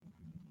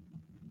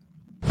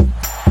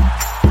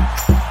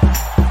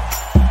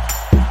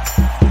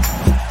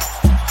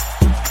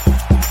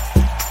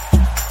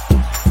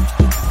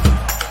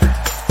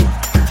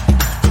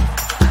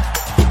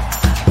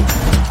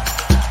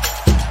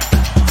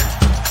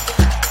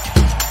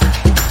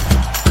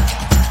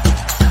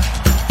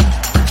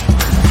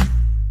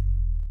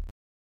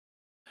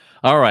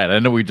All right. I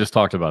know we just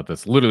talked about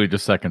this literally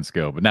just seconds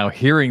ago, but now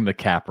hearing the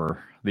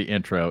capper, the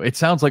intro, it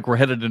sounds like we're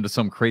headed into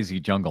some crazy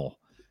jungle.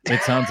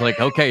 It sounds like,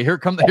 okay, here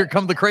come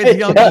the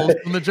crazy uncles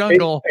from the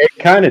jungle. It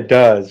kind of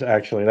does,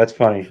 actually. That's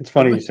funny. It's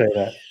funny you say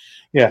that.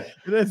 Yeah,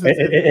 It is.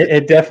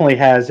 it definitely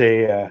has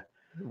a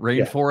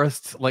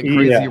rainforest, like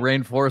crazy yeah.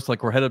 rainforest,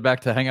 like we're headed back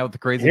to hang out with the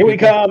crazy Here we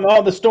people. come,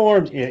 all the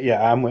storms.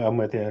 Yeah, I'm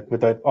with you.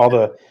 With all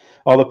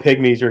the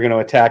pygmies are going to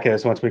attack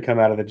us once we come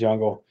out of the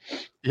jungle.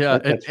 Yeah,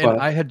 That's and funny.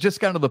 I had just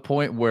gotten to the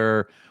point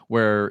where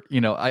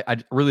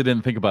I really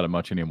didn't think about it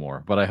much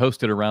anymore. But I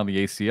hosted around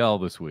the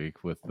ACL this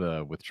week with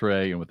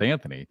Trey and with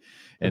Anthony,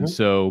 and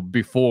so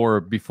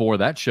before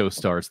that show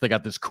starts, they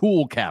got this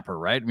cool capper,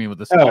 right? I mean, with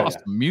this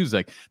awesome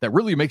music that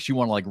really makes you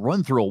want to like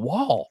run through a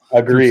wall.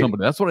 Agreed. Through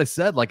somebody. That's what I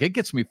said. Like it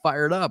gets me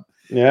fired up.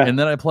 Yeah. And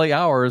then I play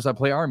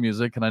our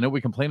music, and I know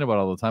we complain about it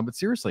all the time, but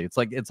seriously, it's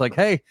like,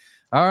 hey,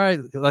 all right,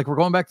 like we're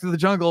going back to the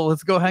jungle.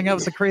 Let's go hang out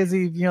with the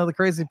crazy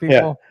people.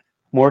 Yeah.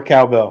 More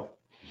cowbell.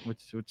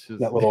 Which is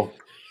that little.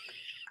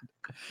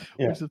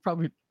 Yeah. Which is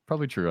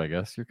probably true, I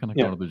guess. You're kind of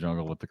going to the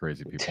jungle with the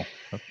crazy people.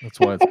 That's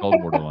why it's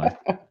called Borderline.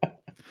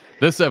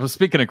 This episode,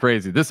 speaking of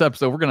crazy, this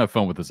episode, we're going to have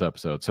fun with this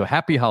episode. So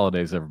happy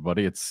holidays,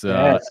 everybody. It's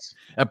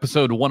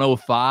episode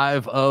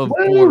 105 of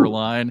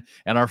Borderline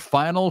and our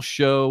final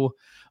show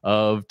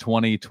of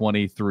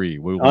 2023.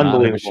 We will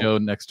not have a show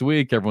next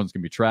week. Everyone's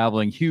gonna be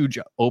traveling. Huge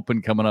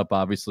Open coming up,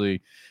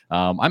 obviously.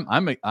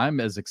 I'm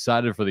as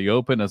excited for the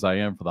Open as I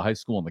am for the high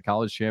school and the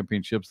college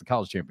championships. The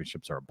college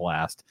championships are a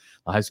blast.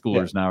 The high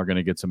schoolers now are going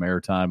to get some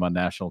airtime on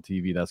national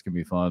TV. That's gonna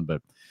be fun.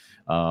 But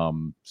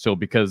so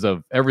because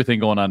of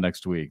everything going on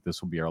next week,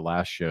 this will be our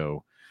last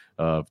show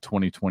of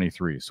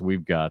 2023. So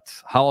we've got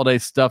holiday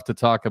stuff to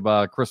talk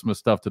about, Christmas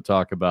stuff to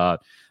talk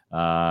about.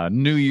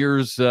 New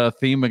Year's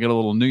theme. I got a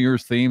little New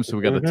Year's theme, so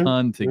we got a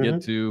ton to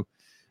get to.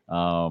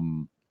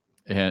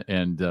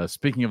 And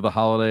speaking of the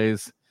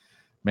holidays,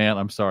 man,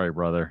 I'm sorry,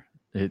 brother.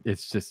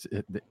 It's just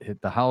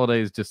the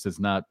holidays just is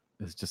not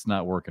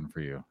working for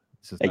you.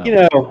 It's just not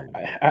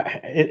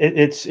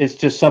it's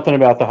just something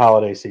about the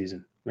holiday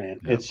season, man.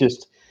 Yeah. It's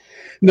just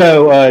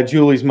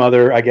Julie's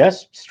mother, I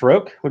guess,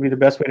 stroke would be the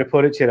best way to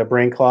put it. She had a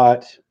brain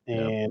clot,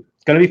 and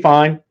it's going to be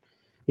fine.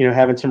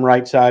 Having some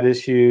right side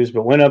issues,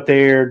 but went up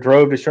there,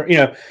 drove to,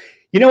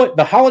 you know what?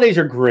 The holidays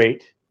are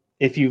great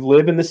if you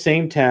live in the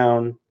same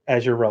town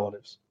as your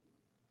relatives,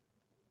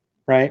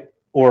 right?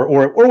 Or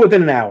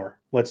within an hour.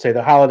 Let's say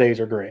the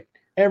holidays are great.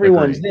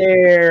 Everyone's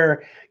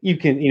there. You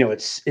can,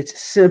 it's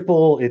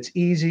simple, it's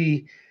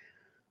easy.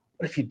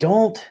 But if you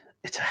don't,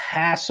 it's a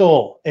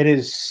hassle. It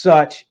is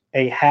such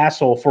a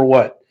hassle for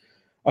what?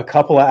 A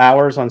couple of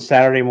hours on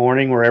Saturday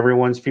morning where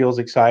everyone feels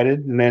excited,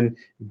 and then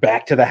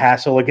back to the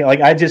hassle again. Like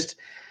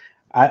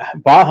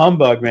bah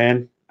humbug,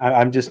 man.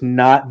 I'm just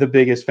not the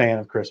biggest fan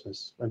of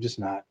Christmas. I'm just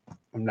not.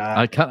 I'm not.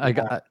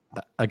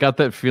 I got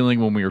that feeling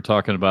when we were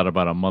talking about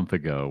a month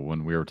ago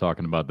when we were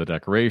talking about the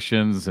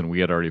decorations and we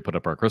had already put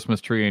up our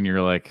Christmas tree, and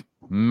you're like,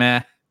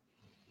 meh.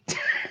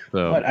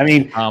 So but, I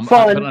mean, fun.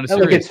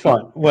 Look, it's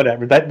fun.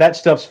 Whatever. That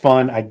stuff's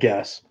fun, I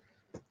guess.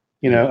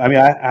 I mean,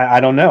 I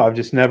don't know. I've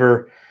just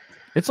never.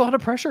 It's a lot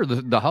of pressure.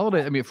 The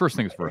holiday. I mean, first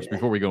things first.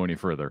 Before we go any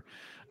further,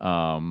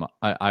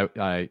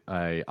 I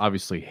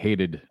obviously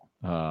hated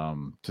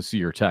to see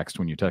your text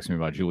when you text me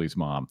about Julie's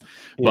mom,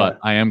 but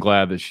I am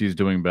glad that she's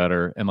doing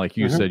better. And like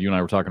you said, you and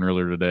I were talking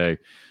earlier today.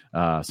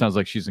 Sounds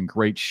like she's in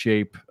great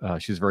shape.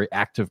 She's a very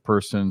active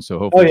person, so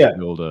hopefully she'll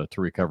be able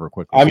to recover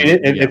quickly. I mean,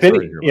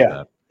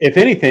 if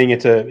anything,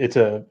 it's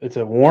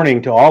a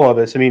warning to all of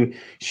us. I mean,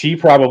 she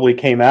probably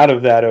came out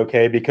of that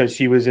okay because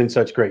she was in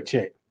such great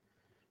shape.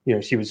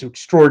 She was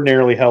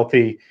extraordinarily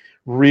healthy,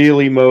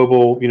 really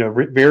mobile.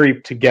 Very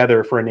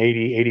together for an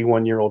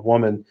 81-year-old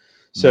woman.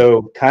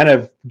 So kind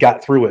of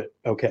got through it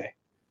okay.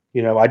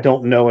 I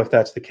don't know if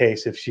that's the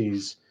case if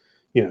she's,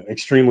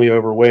 extremely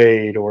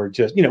overweight or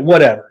just,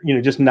 whatever,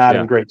 just not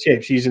in great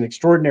shape. She's in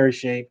extraordinary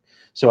shape.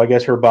 So I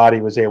guess her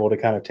body was able to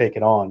kind of take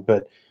it on.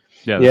 But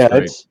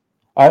it's,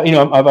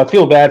 I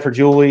feel bad for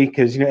Julie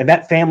because, and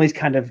that family's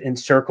kind of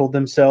encircled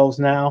themselves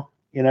now.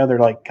 They're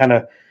like kind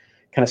of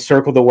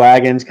circle the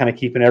wagons, kind of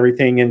keeping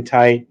everything in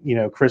tight.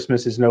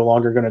 Christmas is no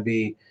longer going to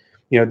be,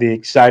 the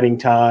exciting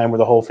time where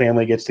the whole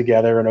family gets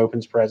together and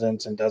opens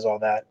presents and does all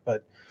that.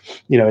 But,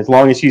 as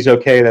long as she's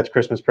okay, that's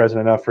Christmas present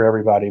enough for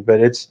everybody.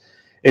 But it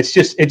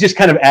just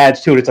kind of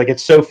adds to it. It's like,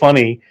 it's so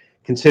funny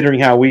considering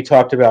how we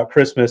talked about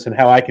Christmas and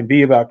how I can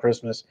be about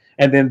Christmas.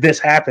 And then this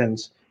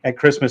happens at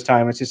Christmas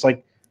time. It's just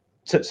like,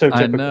 so typical.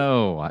 I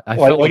know. I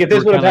felt like if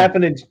this would have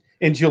happened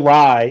in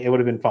July, it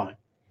would have been fine.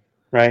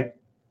 Right.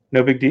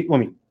 No big deal. I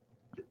mean,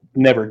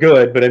 never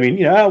good, but I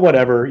mean,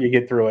 whatever, you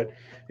get through it.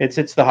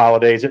 It's the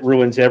holidays. It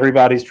ruins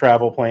everybody's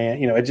travel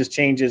plan. It just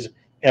changes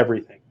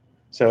everything.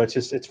 So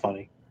it's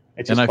funny.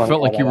 And I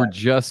felt like you were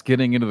just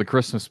getting into the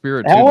Christmas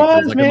spirit too.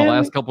 Because in the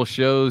last couple of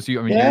shows,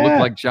 you looked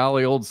like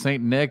jolly old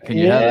Saint Nick, and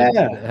you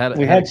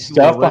had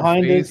stuff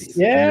behind it.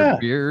 Your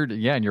beard,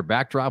 and your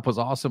backdrop was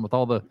awesome with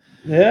all the.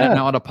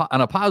 Now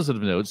on a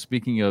positive note,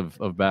 speaking of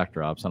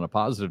backdrops, on a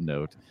positive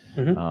note,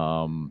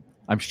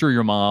 I'm sure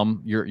your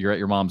mom, you're at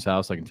your mom's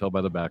house. I can tell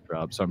by the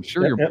backdrop. So I'm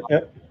sure your mom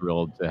is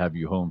thrilled to have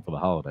you home for the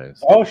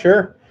holidays. Oh,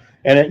 sure.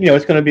 And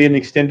it's going to be an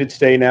extended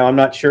stay now. I'm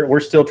not sure. We're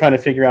still trying to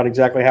figure out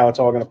exactly how it's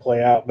all going to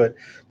play out, but a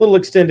little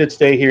extended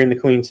stay here in the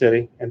Queen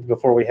City and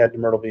before we head to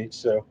Myrtle Beach.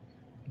 So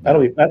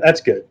that's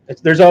good.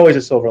 There's always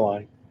a silver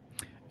lining.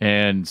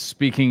 And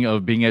speaking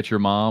of being at your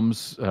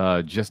mom's,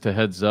 just a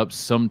heads up,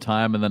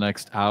 sometime in the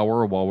next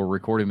hour while we're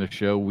recording the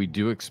show, we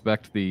do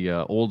expect the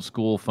old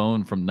school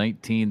phone from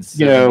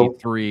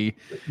 1973.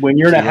 When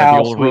you're in a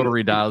house, the old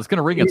rotary dial, it's going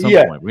to ring at some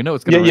point. We know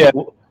it's going to ring.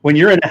 Yeah, when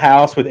you're in a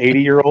house with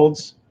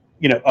 80-year-olds,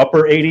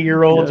 upper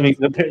 80-year-olds, yes.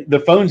 I mean, the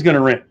phone's going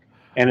to ring,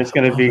 and it's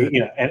going to be,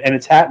 and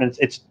it's happening.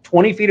 It's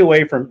 20 feet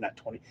away from, not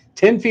 20,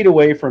 10 feet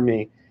away from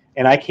me,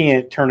 and I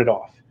can't turn it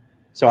off.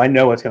 So I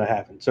know what's going to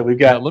happen. So we've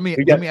got. Let me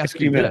ask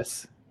you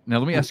this. Now,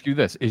 let me ask you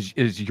this.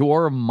 Is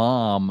your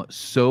mom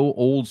so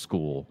old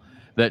school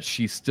that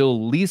she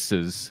still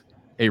leases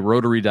a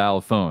rotary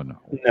dial phone?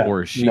 No,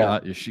 or is she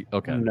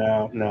okay?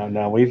 No.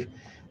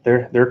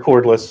 They're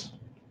cordless,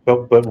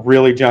 but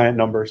really giant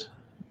numbers.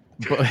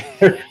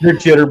 They're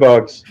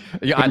jitterbugs.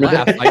 Yeah, I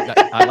laugh.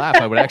 I laugh.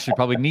 I would actually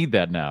probably need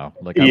that now.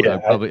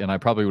 I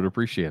probably would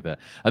appreciate that.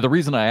 The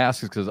reason I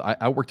ask is because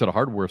I worked at a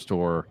hardware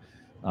store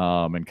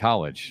in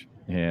college.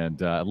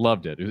 And I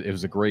loved it. It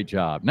was a great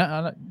job.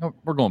 Now,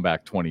 we're going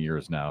back 20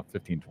 years now,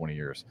 15, 20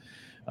 years.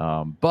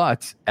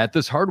 But at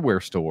this hardware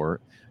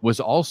store was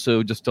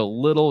also just a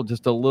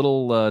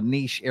little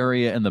niche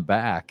area in the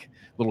back,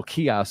 little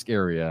kiosk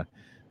area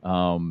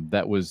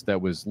that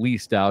was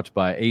leased out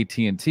by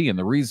AT&T. And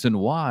the reason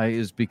why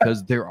is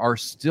because there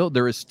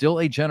is still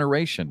a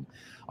generation,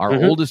 our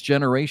oldest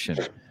generation,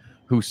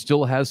 who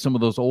still has some of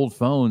those old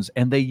phones,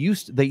 and they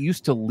used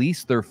to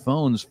lease their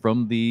phones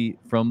from the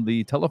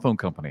telephone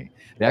company.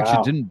 They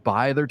actually didn't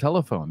buy their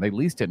telephone; they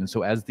leased it. And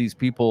so, as these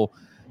people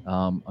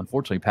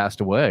unfortunately passed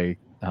away,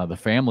 the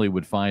family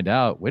would find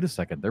out. Wait a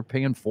second, they're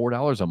paying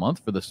 $4 a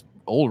month for this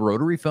old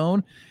rotary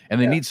phone, and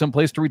they need some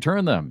place to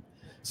return them.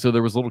 So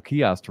there was a little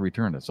kiosk to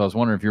return it. So I was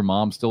wondering if your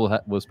mom still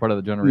was part of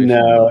the generation.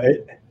 No,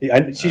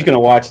 she's going to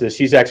watch this.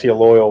 She's actually a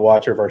loyal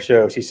watcher of our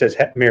show. She says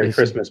 "Merry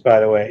Christmas,"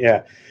 by the way.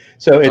 Yeah.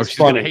 So it's she's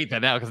funny. Gonna hate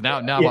that now because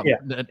now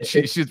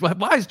she's like,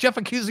 why is Jeff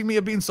accusing me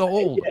of being so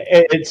old?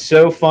 It's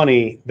so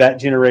funny, that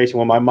generation.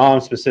 Well, my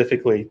mom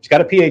specifically, she's got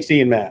a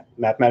PhD in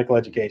mathematical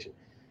education.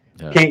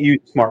 Yeah. Can't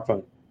use a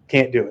smartphone.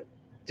 Can't do it.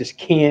 Just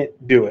can't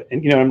do it.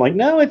 And I'm like,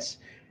 no, it's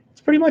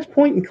pretty much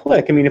point and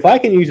click. I mean, if I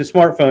can use a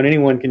smartphone,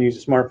 anyone can use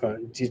a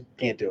smartphone. She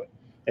can't do it.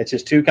 It's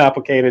just too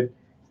complicated.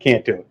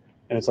 Can't do it.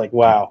 And it's like,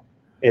 wow,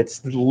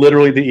 it's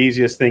literally the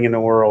easiest thing in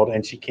the world,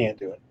 and she can't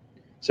do it.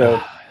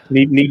 So.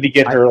 Need to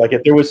get her, like,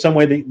 if there was some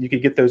way that you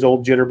could get those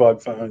old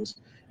jitterbug phones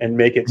and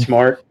make it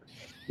smart,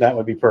 that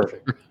would be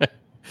perfect.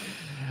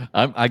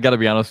 I got to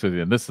be honest with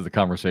you, and this is a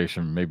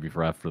conversation maybe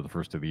for after the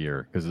first of the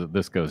year, because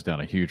this goes down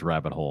a huge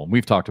rabbit hole. And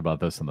we've talked about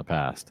this in the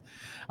past.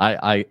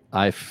 I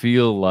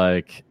feel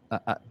like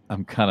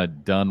I'm kind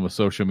of done with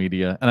social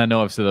media, and I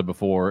know I've said that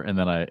before, and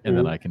then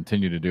I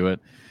continue to do it,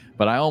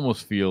 but I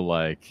almost feel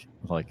like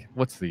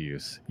what's the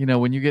use?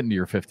 When you get into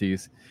your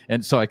 50s.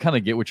 And so I kind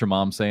of get what your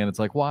mom's saying. It's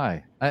like,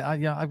 why?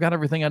 I've got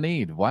everything I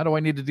need. Why do I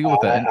need to deal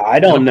with that?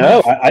 I don't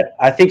know.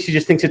 I think she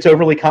just thinks it's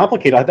overly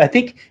complicated. I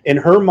think in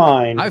her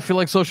mind, I feel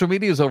like social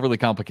media is overly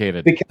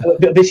complicated.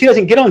 But she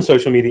doesn't get on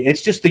social media.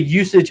 It's just the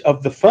usage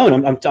of the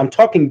phone. I'm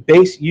talking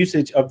base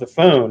usage of the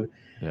phone,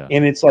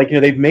 and it's like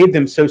they've made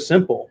them so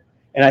simple.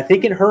 And I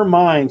think in her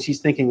mind,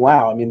 she's thinking,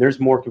 wow, I mean, there's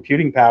more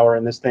computing power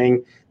in this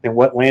thing than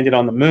what landed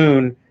on the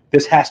moon.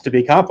 This has to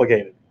be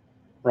complicated,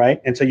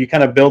 right? And so you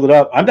kind of build it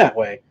up. I'm that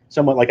way.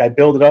 Somewhat like I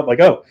build it up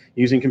like, oh,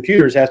 using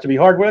computers has to be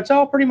hard. Well, it's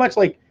all pretty much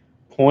like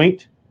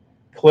point,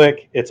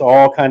 click. It's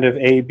all kind of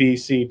A, B,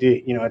 C,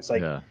 D. It's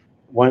like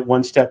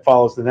one step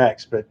follows the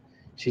next. But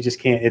she just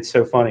can't. It's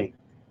so funny.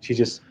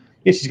 She's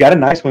got a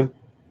nice one,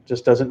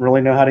 just doesn't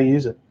really know how to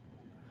use it.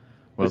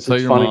 Well, tell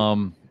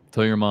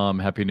your mom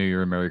Happy New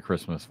Year and Merry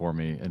Christmas for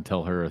me, and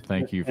tell her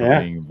thank you for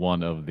being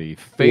one of the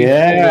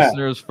faithful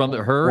listeners from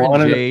her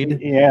and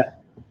Jade.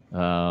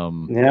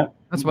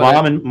 That's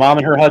mom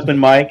and her husband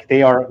Mike.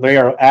 They are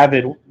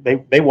avid.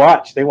 They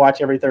watch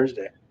every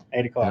Thursday,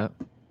 8:00. Yeah.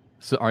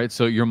 So all right.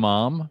 So your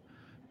mom,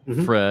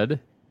 Fred,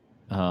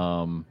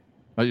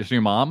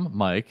 your mom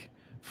Mike,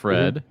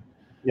 Fred.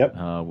 Yep.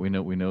 We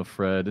know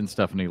Fred and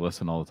Stephanie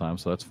listen all the time,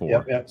 so that's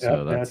 4. Yep.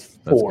 So that's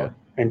 4. Good.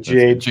 And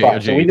Jade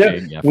 5. So we know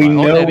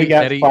Eddie, we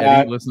got Eddie, 5.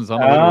 Eddie listens on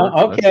the way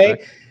to work.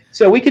 Okay.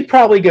 So we could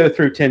probably go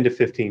through 10 to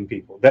 15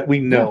 people that we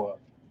know of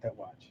that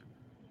watch.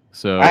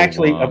 So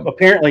actually,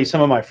 apparently,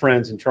 some of my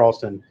friends in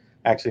Charleston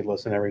actually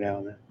listen every now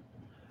and then.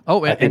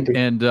 Oh,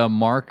 and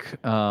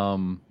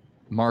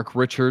Mark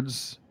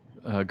Richards'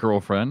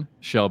 girlfriend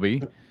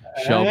Shelby.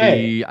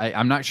 Hey.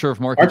 I'm not sure if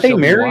Mark and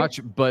Shelby married? Watch,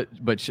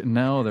 but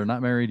no, they're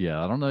not married yet.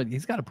 I don't know.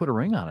 He's got to put a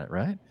ring on it,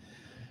 right?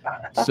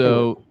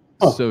 So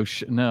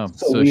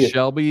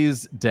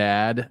Shelby's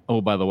dad.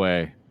 Oh, by the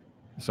way,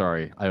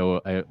 sorry, I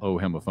owe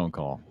him a phone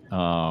call.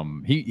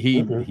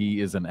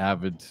 He is an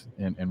avid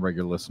and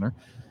regular listener.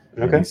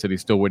 And he said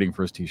he's still waiting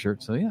for his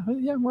T-shirt. So yeah,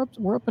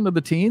 we're up into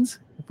the teens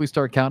if we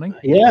start counting.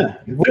 Yeah.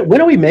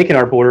 When are we making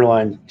our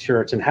BoarderLine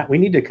shirts? And we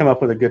need to come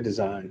up with a good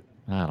design.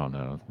 I don't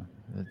know.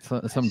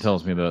 Something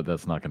tells me that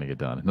that's not going to get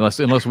done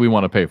unless we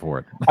want to pay for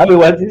it. I mean,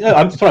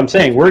 that's what I'm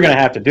saying. We're going to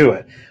have to do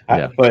it.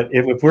 But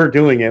if we're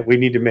doing it, we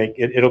need to make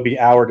it. It'll be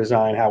our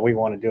design, how we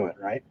want to do it,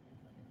 right?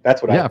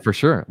 That's what. For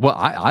sure. Well,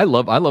 I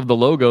love the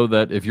logo.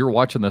 That if you're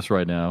watching this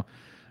right now.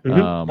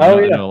 Mm-hmm.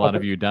 I know a lot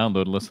of you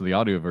download and listen to the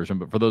audio version,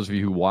 but for those of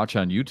you who watch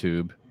on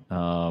YouTube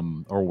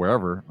or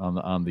wherever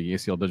on the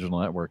ACL Digital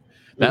Network,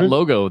 that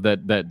logo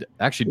that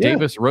actually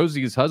Davis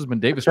Rosie's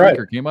husband Davis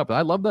Streaker came up. I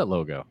love that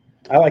logo.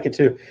 I like it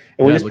too,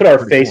 and we just put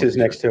our faces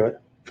next to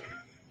it.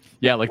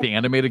 Yeah, like the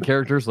animated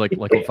characters, like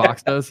what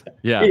Fox does.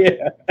 Yeah,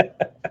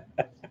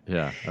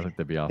 yeah. I think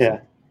that'd be awesome. Yeah,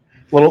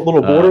 little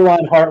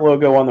BoarderLine heart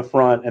logo on the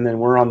front, and then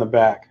we're on the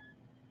back.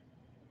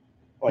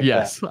 Like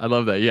that. I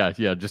love that.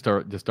 Yeah. Just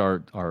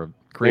our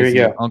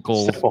crazy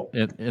uncles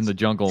in the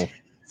jungle.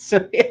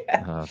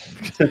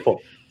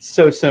 Simple.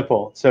 So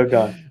simple. So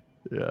done.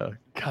 Yeah.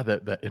 God,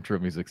 that intro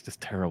music's just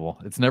terrible.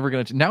 It's never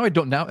gonna. Now I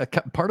don't. Now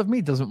part of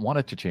me doesn't want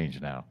it to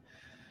change. Now,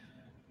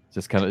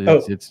 just kind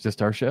of. It's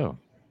just our show.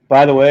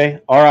 By the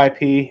way,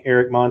 R.I.P.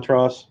 Eric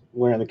Montross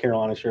wearing the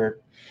Carolina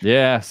shirt.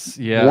 Yes,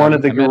 yeah. One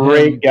of the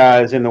great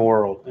guys in the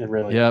world, and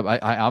really. Yeah,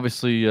 I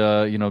obviously,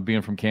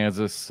 being from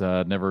Kansas,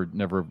 never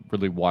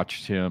really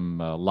watched him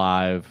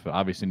live.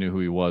 Obviously knew who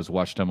he was,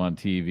 watched him on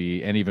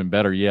TV, and even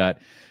better yet,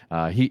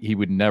 he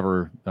would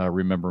never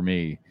remember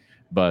me.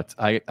 But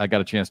I got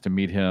a chance to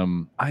meet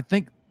him. I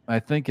think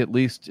at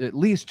least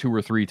 2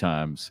 or 3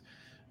 times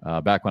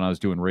back when I was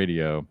doing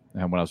radio,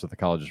 and when I was at the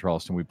College of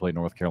Charleston, we played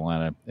North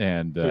Carolina,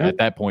 and at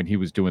that point he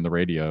was doing the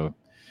radio.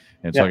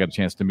 And so I got a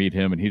chance to meet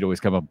him, and he'd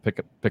always come up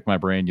and pick my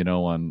brain,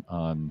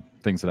 on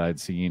things that I had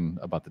seen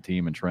about the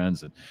team and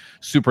trends. And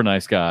super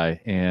nice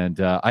guy. And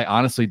I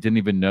honestly didn't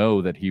even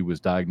know that he was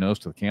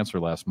diagnosed with cancer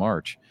last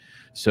March.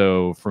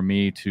 So for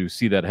me to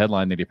see that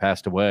headline that he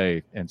passed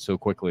away and so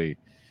quickly,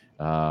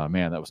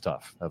 man, that was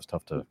tough. That was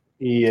tough to.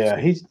 Yeah,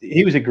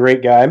 he was a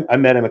great guy. I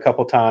met him a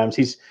couple times.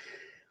 He's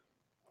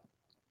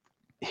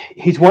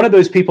one of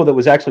those people that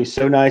was actually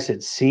so nice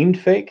it seemed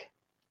fake.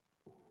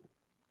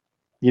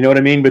 You know what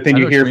I mean? But then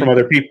you hear from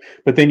other people.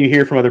 But then you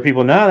hear from other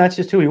people. No, that's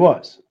just who he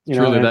was.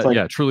 Truly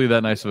that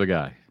nice of a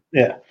guy.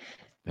 Yeah.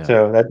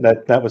 So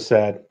that was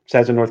sad.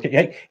 Sad in North.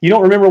 Hey, you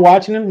don't remember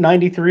watching him?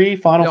 93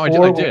 Final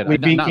Four. I did. We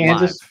beat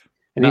Kansas,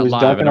 and he was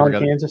dunking on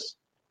Kansas.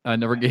 I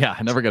never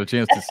got a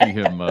chance to see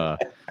him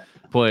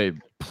play.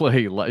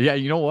 Yeah,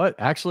 you know what?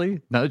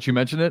 Actually, now that you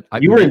mention it,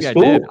 you were in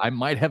school. I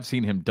might have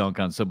seen him dunk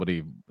on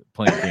somebody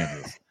playing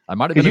Kansas. I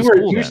might have been in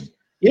school then.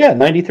 Yeah,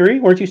 93.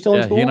 Weren't you still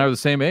in school? He and I were the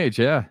same age.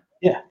 Yeah.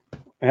 Yeah.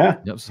 Yeah.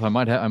 Yep. So I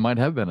might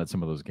have been at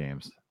some of those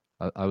games.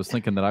 I was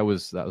thinking that I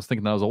was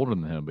older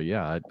than him, but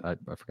yeah, I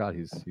forgot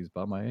he's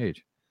about my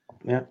age.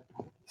 Yeah.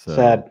 So,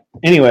 sad.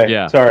 Anyway,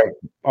 sorry.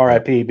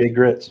 R.I.P. Big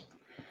Grits.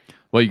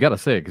 Well, you got to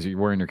say it because you're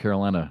wearing your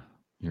Carolina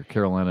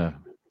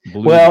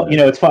blue. Well,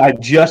 it's fun. I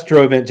just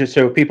drove in just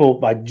so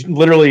people. I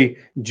literally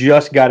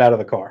just got out of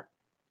the car,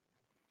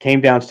 came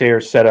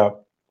downstairs, set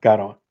up, got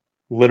on.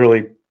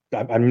 Literally,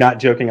 I'm not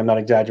joking. I'm not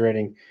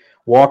exaggerating.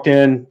 Walked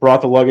in,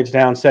 brought the luggage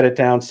down, set it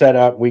down, set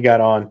up. We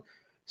got on,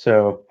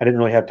 so I didn't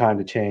really have time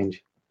to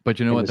change. But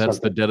you know what? That's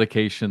the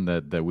dedication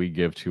that we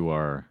give to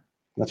our.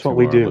 That's what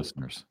we do,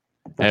 listeners.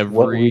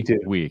 Every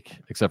week,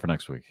 except for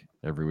next week.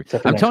 Every week.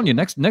 I'm telling you,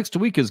 next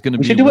week is going to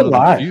be. We should do it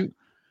live.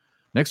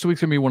 Next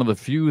week's going to be one of the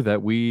few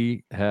that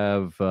we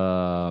have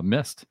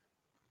missed.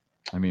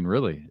 I mean,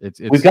 really,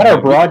 we've got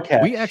our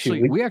broadcast. We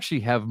actually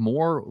have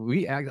more.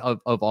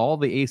 Of all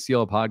the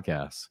ACL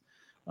podcasts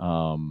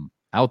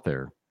out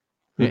there.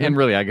 Mm-hmm. And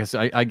really,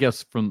 I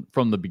guess from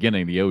the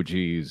beginning, the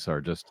OGs are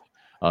just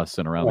us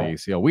and around the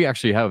ACL. We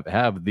actually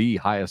have the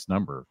highest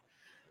number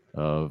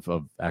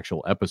of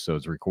actual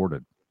episodes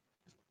recorded,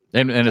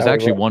 and it's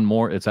actually one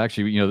more. It's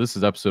actually this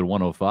is episode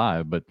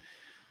 105, but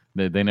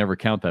they never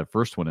count that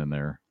first one in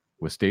there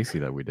with Stacy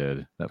that we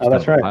did. That was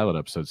that's a right. pilot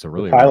episode. So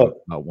really about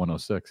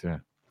 106. Yeah.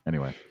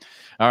 Anyway,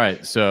 all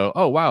right. So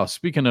wow.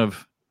 Speaking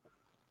of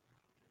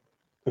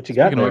what you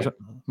got there?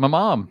 My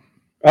mom.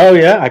 Oh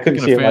yeah, I couldn't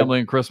see it. Family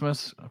and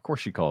Christmas. Of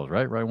course she calls,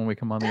 right when we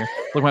come on the air.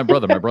 Look, my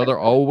brother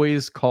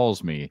always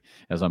calls me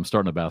as I'm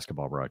starting a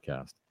basketball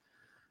broadcast.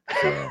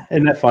 So,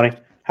 isn't that funny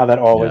how that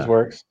always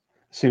works?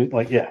 So,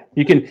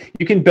 you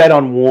can bet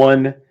on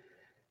one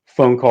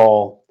phone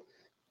call.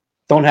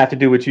 Don't have to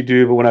do what you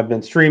do, but when I've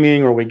been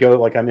streaming or we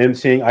go like I'm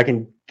emceeing, I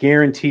can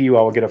guarantee you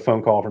I will get a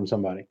phone call from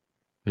somebody.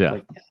 Yeah.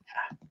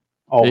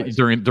 Always.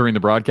 During the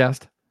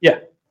broadcast? Yeah,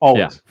 always.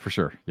 Yeah, for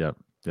sure. Yeah,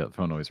 the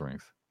phone always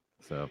rings.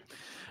 So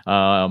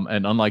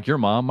and unlike your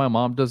mom, my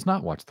mom does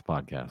not watch the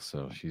podcast,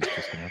 so she's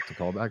just gonna have to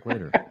call back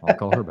later. I'll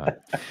call her back.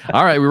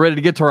 All right, we're ready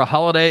to get to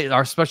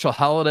our special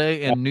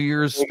holiday and New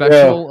Year's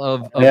special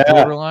of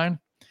BoarderLine.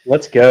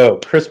 Let's go.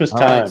 Christmas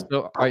time.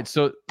 All right,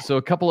 so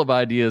a couple of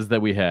ideas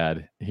that we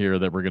had here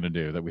that we're gonna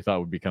do that we thought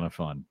would be kind of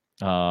fun.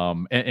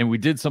 And we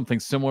did something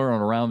similar on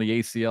around the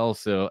ACL,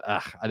 so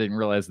I didn't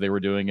realize they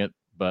were doing it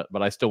but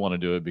I still want to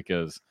do it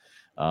because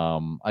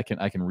I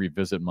can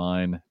revisit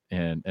mine,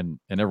 and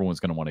everyone's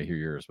going to want to hear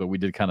yours. But we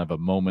did kind of a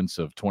moments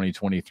of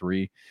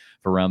 2023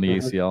 for around the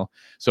ACL.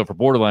 So for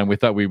Borderline, we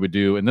thought we would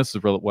do, and this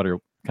is really what I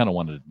kind of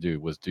wanted to do,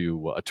 was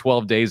do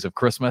 12 days of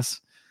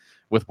Christmas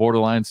with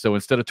Borderline. So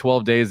instead of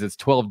 12 days, it's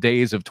 12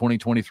 days of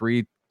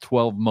 2023,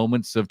 12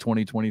 moments of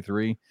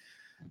 2023.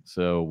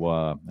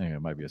 So it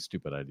might be a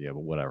stupid idea,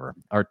 but whatever.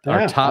 Our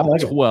top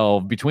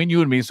 12 between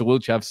you and me. So we'll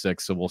each have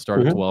 6. So we'll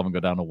start at 12 and go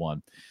down to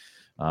 1.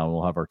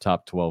 We'll have our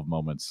top 12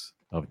 moments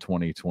of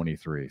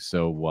 2023.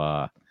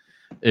 So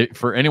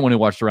for anyone who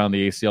watched around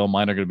the ACL,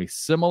 mine are going to be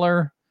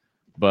similar,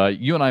 but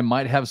you and I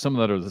might have some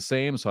that are the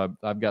same. So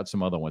I've got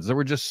some other ones. There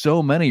were just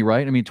so many,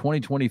 right? I mean,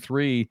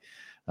 2023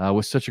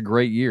 was such a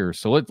great year.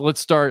 So let's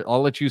start.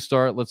 I'll let you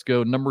start. Let's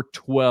go number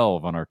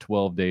 12 on our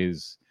 12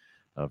 days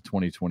of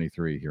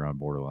 2023 here on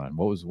Borderline.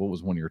 What was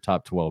one of your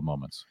top 12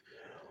 moments?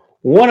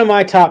 One of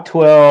my top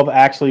 12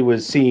 actually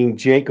was seeing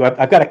Jake.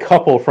 I've got a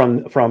couple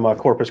from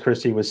Corpus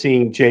Christi. Was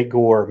seeing Jake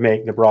Gore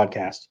make the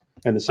broadcast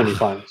in the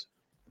semifinals.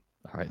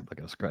 All right, I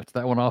got to scratch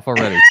that one off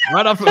already.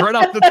 right off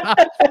the top.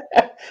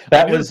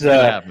 That was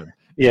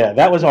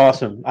that was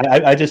awesome.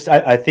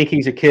 I think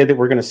he's a kid that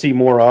we're going to see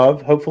more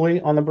of, hopefully,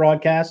 on the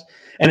broadcast.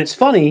 And it's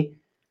funny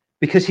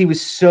because he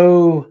was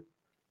so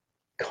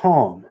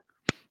calm.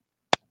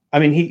 I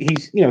mean,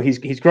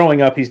 he's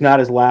growing up. He's not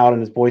as loud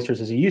and as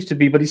boisterous as he used to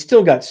be, but he's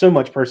still got so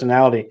much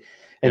personality.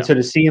 And so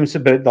to see him,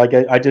 but like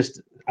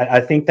I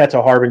think that's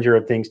a harbinger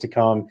of things to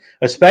come,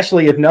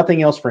 especially if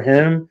nothing else for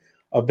him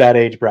of that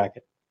age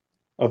bracket,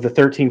 of the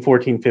 13,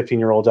 14,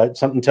 15-year-olds.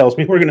 Something tells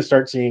me we're going to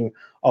start seeing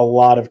a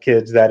lot of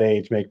kids that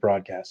age make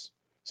broadcasts.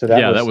 So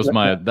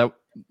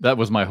that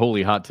was my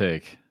holy hot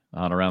take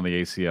on around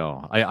the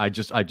ACL. I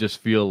just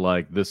feel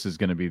like this is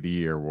going to be the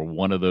year where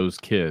one of those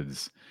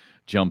kids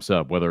jumps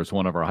up, whether it's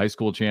one of our high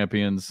school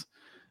champions,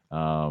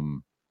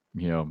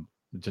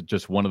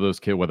 just one of those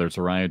kids, whether it's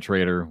a Ryan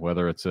Trader,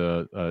 whether it's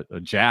a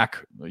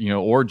Jack,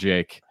 or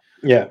Jake,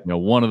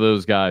 one of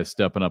those guys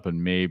stepping up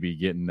and maybe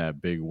getting that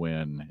big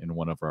win in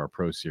one of our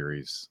pro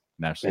series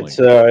nationally.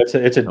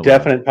 It's a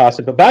definite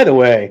possibility. But by the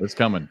way, it's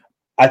coming.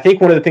 I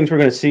think one of the things we're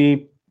going to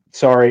see,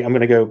 sorry, I'm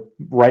going to go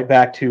right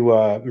back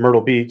to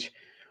Myrtle Beach.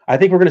 I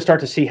think we're going to start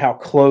to see how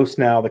close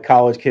now the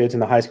college kids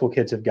and the high school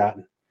kids have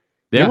gotten.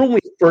 Yeah. Remember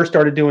when we first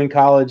started doing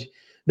college,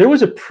 there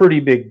was a pretty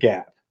big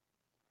gap.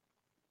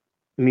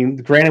 I mean,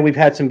 granted, we've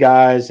had some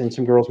guys and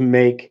some girls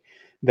make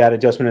that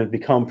adjustment and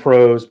become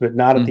pros, but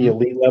not at the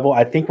elite level.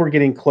 I think we're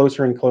getting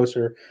closer and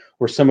closer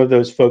where some of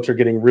those folks are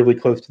getting really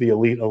close to the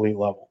elite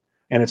level.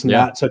 And it's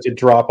not such a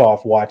drop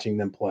off watching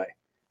them play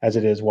as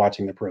it is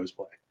watching the pros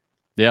play.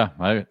 Yeah,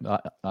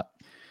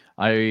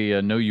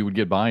 I know you would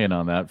get buy-in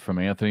on that from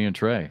Anthony and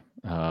Trey.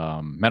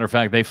 Matter of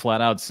fact, they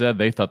flat out said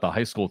they thought the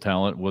high school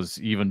talent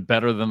was even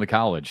better than the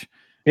college.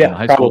 Yeah, and the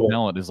high school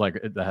talent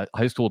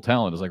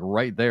is like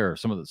right there.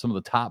 Some of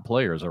the top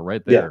players are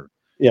right there.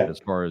 Yeah, as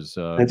far as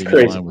being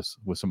in line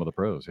with some of the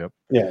pros. Yep.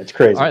 Yeah, it's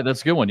crazy. All right,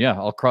 that's a good one. Yeah,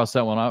 I'll cross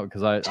that one out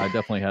because I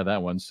definitely had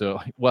that one.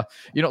 So, well,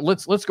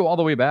 let's go all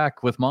the way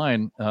back with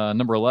mine.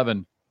 Number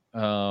 11.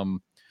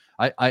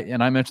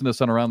 I mentioned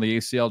this on around the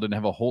ACL, didn't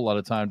have a whole lot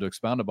of time to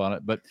expound upon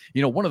it, but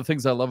one of the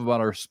things I love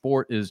about our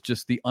sport is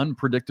just the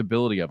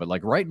unpredictability of it.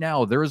 Like right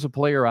now, there is a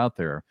player out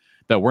there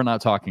that we're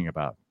not talking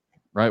about,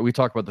 right? We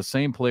talk about the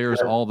same players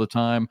all the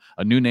time.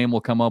 A new name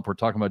will come up. We're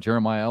talking about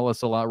Jeremiah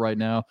Ellis a lot right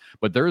now,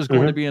 but there is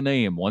going to be a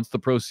name once the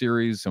pro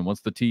series and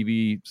once the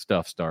TV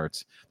stuff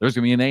starts, there's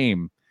going to be a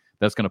name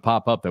that's going to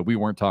pop up that we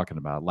weren't talking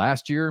about.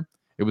 Last year,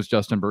 it was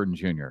Justin Burton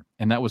Jr.,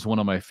 and that was one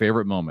of my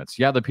favorite moments.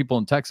 Yeah, the people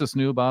in Texas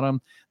knew about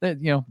him,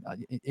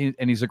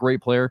 and he's a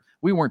great player.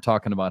 We weren't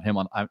talking about him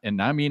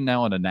and I mean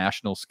now on a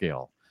national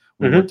scale.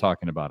 We weren't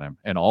talking about him,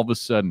 and all of a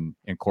sudden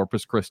in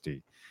Corpus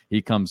Christi, he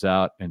comes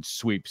out and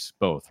sweeps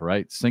both,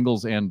 right,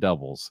 singles and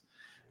doubles,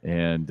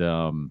 and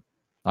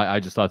I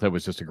just thought that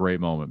was just a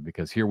great moment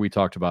because here we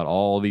talked about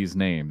all these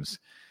names,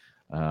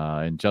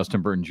 and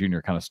Justin Burton Jr.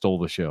 kind of stole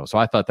the show. So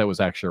I thought that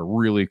was actually a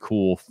really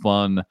cool,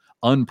 fun,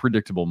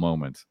 unpredictable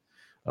moment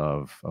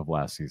of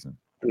last season.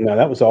 No,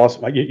 that was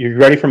awesome. You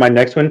ready for my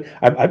next one?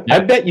 I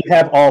bet you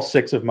have all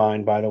 6 of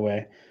mine, by the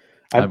way.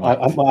 I'm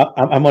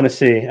going to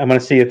see. I'm going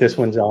to see if this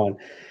one's on.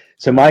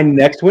 So my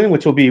next one,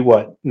 which will be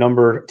what,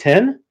 number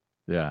 10?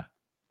 Yeah.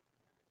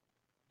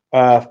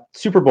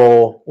 Super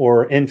Bowl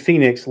or in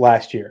Phoenix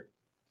last year.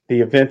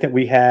 The event that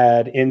we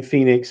had in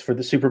Phoenix for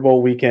the Super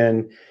Bowl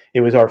weekend.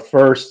 It was our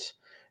first.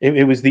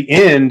 It was the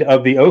end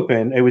of the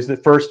Open. It was the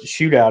first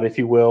shootout, if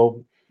you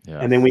will. Yes.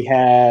 And then we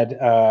had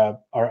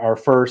our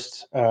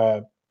first.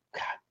 God,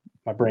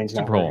 my brain's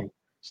not working.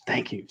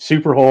 Thank you,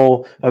 Super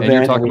Bowl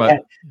event.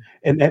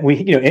 And then we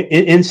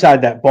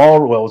inside that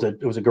ball. Well,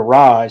 it was a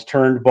garage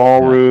turned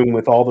ballroom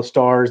with all the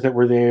stars that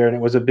were there, and it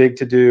was a big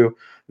to do.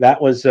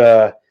 That was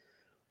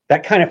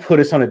that kind of put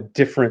us on a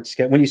different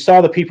scale. When you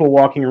saw the people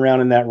walking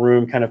around in that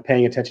room, kind of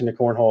paying attention to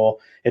cornhole,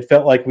 it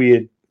felt like we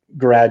had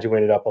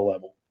graduated up a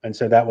level, and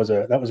so that was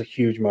a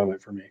huge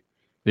moment for me.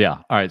 Yeah.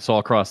 All right. So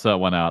I'll cross that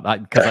one out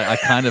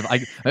because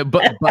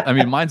but I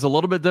mean, mine's a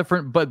little bit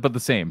different, but the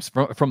same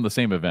from the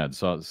same event.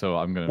 So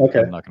I'm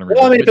not gonna.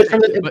 Well, I mean, if it's from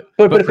the,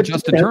 but for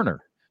Justin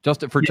Turner.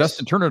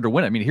 Justin Turner to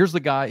win. I mean, here's a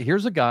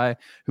guy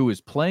who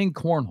is playing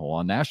cornhole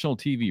on national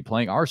TV,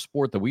 playing our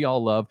sport that we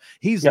all love.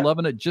 He's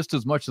loving it just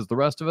as much as the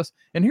rest of us.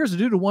 And here's a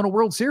dude who won a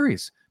World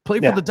Series,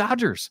 played for the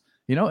Dodgers,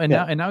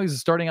 now he's a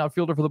starting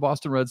outfielder for the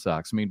Boston Red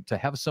Sox. I mean, to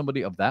have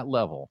somebody of that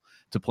level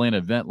to play an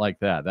event like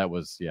that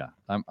was,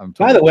 I'm totally.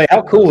 By the way,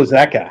 how cool was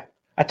that guy?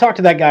 I talked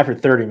to that guy for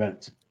 30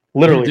 minutes.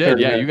 Literally, you did.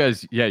 30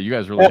 minutes. You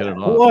guys really hit it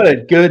off. What a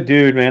good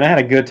dude, man. I had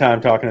a good time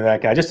talking to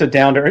that guy. Just a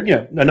down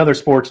to another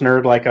sports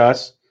nerd like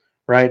us,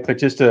 right? But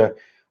just a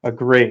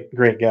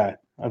great guy.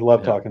 I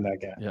love talking to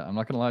that guy. Yeah, I'm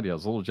not going to lie to you. I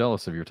was a little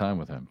jealous of your time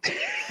with him.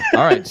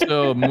 All right,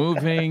 so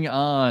moving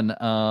on.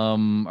 All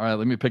right,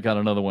 let me pick out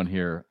another one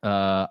here.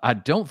 I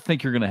don't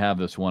think you're going to have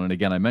this one. And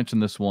again, I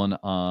mentioned this one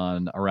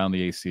on Around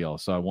the ACL,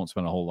 so I won't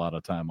spend a whole lot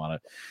of time on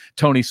it.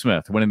 Tony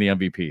Smith winning the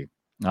MVP.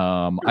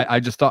 I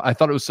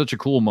thought it was such a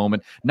cool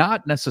moment,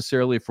 not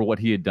necessarily for what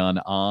he had done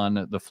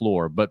on the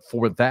floor, but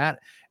for that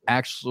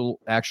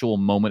actual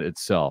moment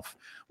itself.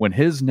 When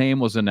his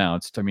name was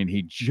announced, I mean,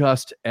 he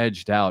just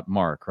edged out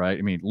Mark, right?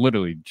 I mean,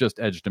 literally just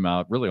edged him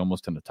out, really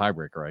almost in a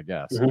tiebreaker, I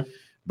guess. Mm-hmm.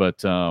 But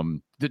to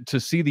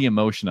see the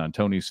emotion on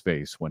Tony's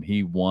face when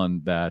he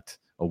won that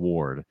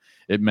award,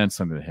 it meant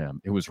something to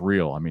him. It was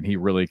real. I mean, he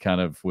really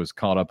kind of was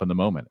caught up in the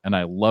moment. And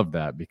I love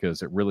that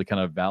because it really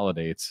kind of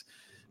validates,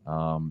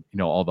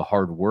 all the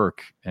hard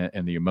work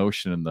and the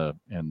emotion and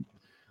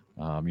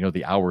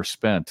the hours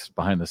spent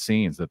behind the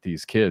scenes that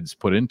these kids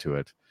put into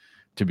it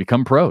to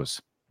become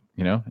pros.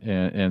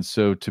 And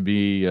so to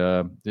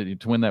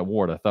win that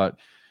award, I thought,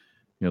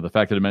 the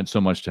fact that it meant so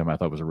much to him, I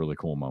thought was a really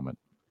cool moment.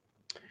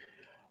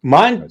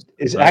 Mine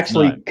is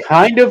actually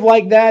kind of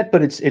like that,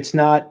 but it's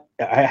not.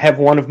 I have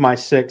one of my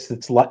 6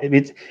 that's like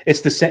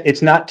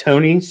it's not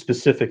Tony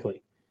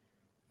specifically,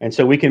 and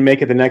so we can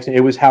make it the next.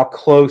 It was how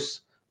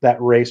close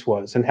that race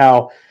was, and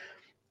how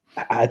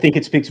I think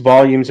it speaks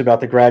volumes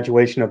about the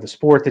graduation of the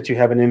sport that you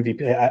have an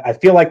MVP. I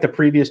feel like the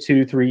previous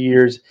 2-3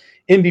 years,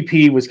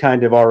 MVP was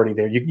kind of already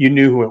there. You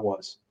knew who it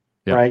was,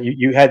 right?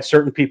 You had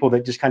certain people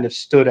that just kind of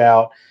stood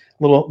out,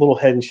 little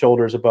head and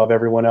shoulders above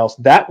everyone else.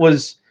 That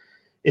was,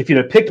 if you'd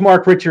have picked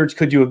Mark Richards,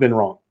 could you have been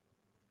wrong?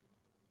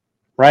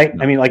 Right?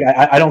 No. I mean, like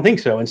I don't think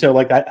so. And so,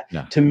 like that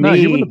to me,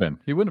 he wouldn't have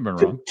been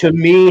wrong. To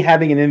me,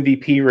 having an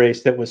MVP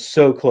race that was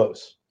so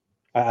close,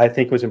 I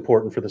think was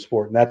important for the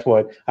sport. And that's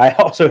what I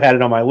also had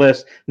it on my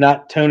list,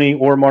 not Tony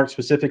or Mark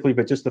specifically,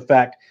 but just the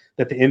fact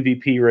that the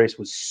MVP race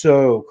was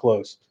so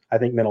close, I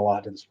think meant a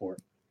lot to the sport.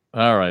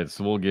 All right.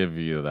 So we'll give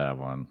you that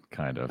one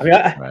kind of. I mean,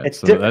 right.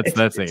 That's 8. It's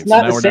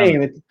not the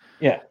same.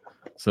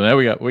 So now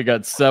we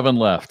got 7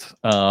 left.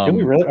 Did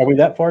we really? Are we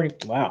that far?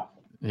 Wow.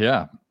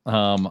 Yeah.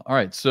 All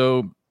right.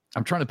 So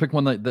I'm trying to pick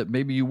one that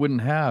maybe you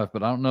wouldn't have,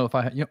 but I don't know if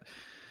I'm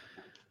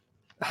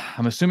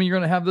assuming you're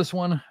going to have this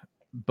one.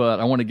 But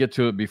I want to get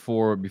to it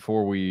before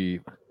we.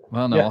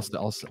 Well, no,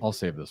 I'll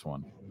save this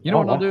one. You know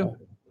what I'll do?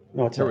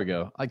 No, here we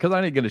go. Because I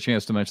didn't get a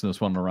chance to mention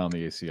this one Around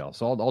the ACL,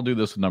 so I'll do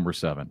this with number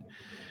 7.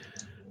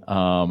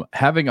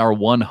 Having our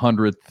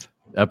 100th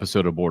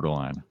episode of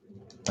BoarderLine.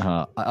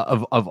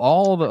 Of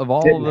all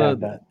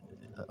the.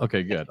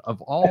 Okay, good.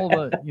 Of all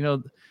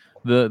the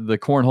the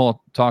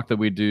cornhole talk that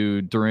we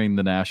do during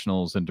the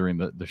nationals and during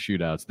the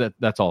shootouts,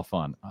 that's all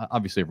fun.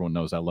 Obviously, everyone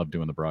knows I love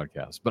doing the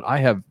broadcast, but I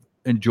have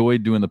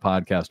enjoyed doing the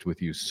podcast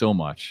with you so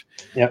much.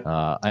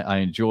 I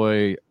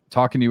enjoy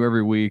talking to you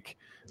every week.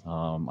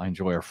 I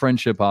enjoy our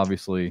friendship,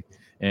 obviously,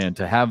 and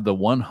to have the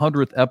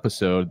 100th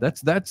episode,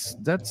 that's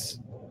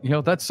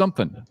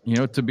something,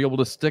 to be able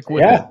to stick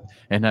with it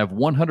and have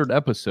 100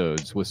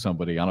 episodes with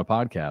somebody on a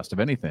podcast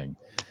of anything.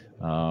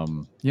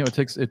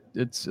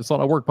 It's a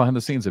lot of work behind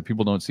the scenes that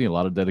people don't see, a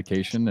lot of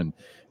dedication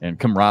and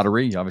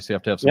camaraderie. You obviously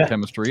have to have some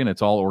chemistry, and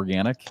it's all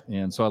organic.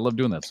 And so I love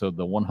doing that. So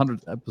the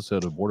 100th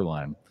episode of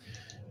BoarderLine,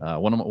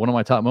 one of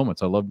my top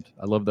moments. I love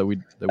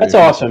that that's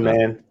awesome,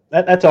 man.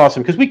 That's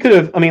awesome. Because we could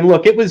have,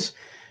 look, it was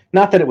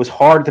not that it was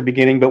hard at the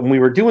beginning, but when we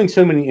were doing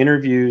so many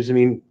interviews,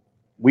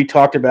 we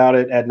talked about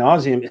it ad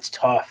nauseum. It's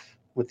tough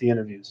with the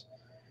interviews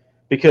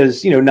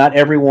because, not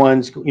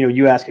everyone's,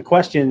 you ask a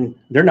question,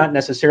 they're not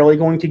necessarily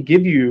going to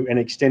give you an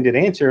extended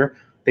answer.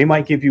 They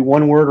might give you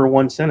one word or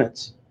one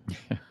sentence.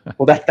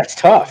 Well, that's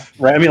tough,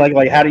 right?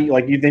 Like how do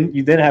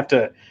you then have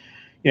to,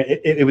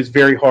 it was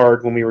very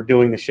hard when we were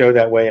doing the show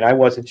that way, and I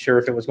wasn't sure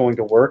if it was going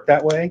to work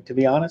that way, to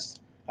be honest.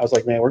 I was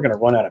like, man, we're going to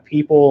run out of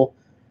people.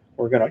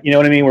 We're going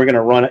to, we're going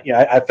to run it.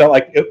 Yeah, I felt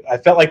like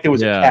there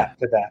was a cap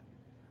to that.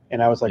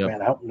 And I was like,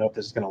 man, I don't know if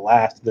this is going to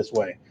last this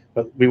way.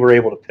 But we were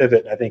able to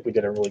pivot. I think we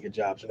did a really good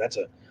job. So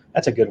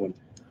that's a good one.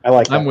 I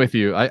like that. I'm with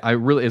you. I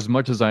really, as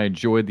much as I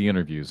enjoyed the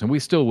interviews, and we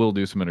still will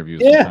do some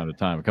interviews from time to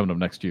time coming up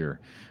next year,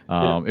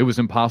 it was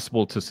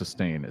impossible to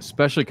sustain,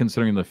 especially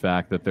considering the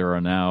fact that there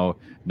are now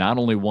not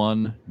only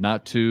 1,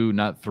 not 2,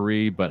 not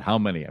 3, but how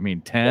many?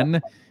 10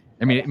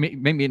 I mean,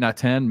 maybe not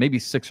 10, maybe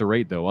 6 or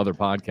 8, though, other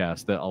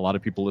podcasts that a lot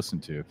of people listen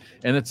to.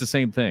 And it's the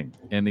same thing.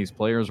 And these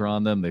players are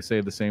on them. They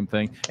say the same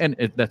thing. And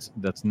that's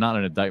not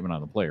an indictment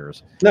on the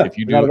players. No, if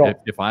you not at do, all.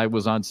 if I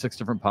was on 6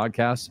 different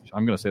podcasts,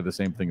 I'm going to say the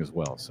same thing as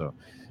well. So,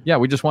 yeah,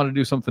 we just want to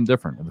do something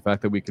different. And the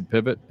fact that we could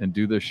pivot and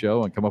do this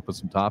show and come up with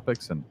some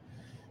topics and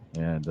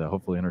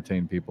hopefully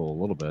entertain people a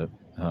little bit.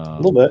 A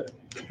little bit.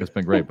 It's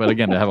been great. But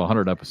again, to have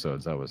 100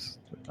 episodes,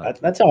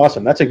 that's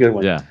awesome. That's a good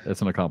one. Yeah,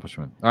 it's an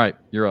accomplishment. All right,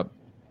 you're up.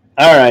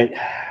 All right.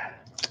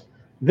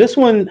 This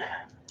one,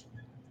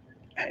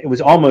 it was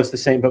almost the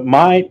same, but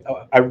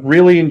I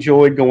really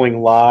enjoyed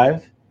going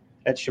live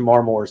at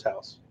Shamar Moore's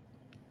house.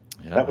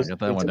 Yeah, I got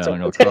that one down.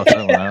 I'm going to cross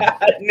that one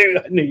out. I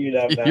knew you'd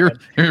have that. You're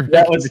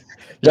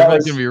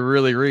making me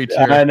really reach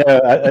here. I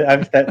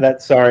know.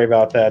 Sorry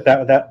about that.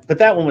 But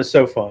that one was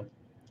so fun,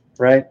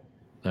 right?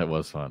 That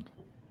was fun.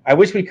 I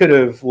wish we could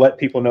have let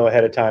people know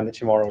ahead of time that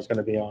Shamar was going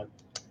to be on,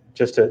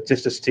 just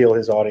to steal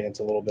his audience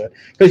a little bit,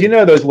 because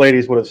those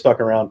ladies would have stuck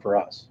around for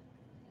us.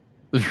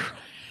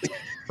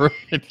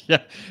 Right,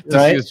 yeah.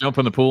 See us jump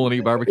in the pool and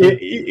eat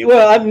barbecue?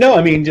 No,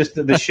 I mean, just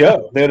the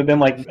show. They would have been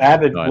like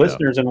avid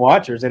listeners and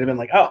watchers. They'd have been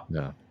like, oh,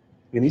 yeah. I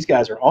mean, these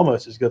guys are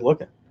almost as good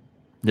looking.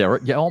 Yeah,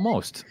 right, yeah,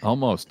 almost.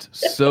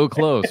 So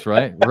close,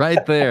 right?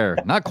 Right there.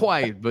 Not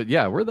quite, but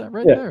yeah, we're that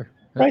there.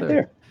 Right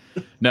there.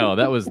 No,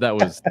 that was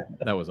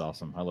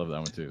awesome. I love that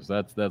one too.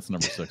 So that's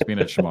number 6, being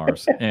at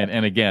Shamar's.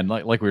 And again,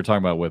 like we were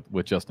talking about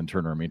with Justin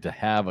Turner, I mean, to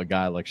have a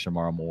guy like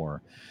Shamar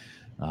Moore,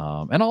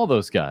 and all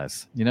those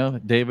guys,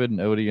 David and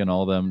Odie and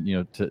all them,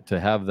 to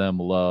have them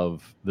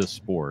love this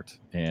sport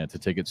and to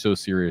take it so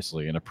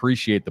seriously and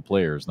appreciate the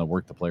players and the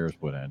work the players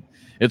put in.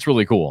 It's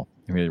really cool.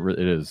 I mean, it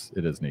is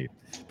neat.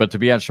 But to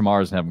be at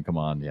Shamar's and have them come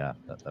on, yeah,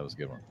 that was a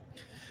good one.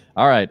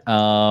 All right.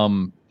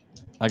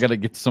 I got to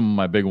get some of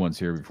my big ones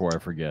here before I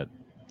forget.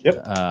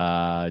 Yep.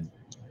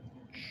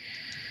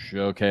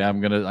 Okay,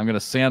 I'm gonna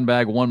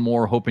sandbag one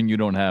more, hoping you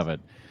don't have it.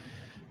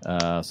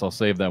 So I'll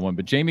save that one.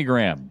 But Jamie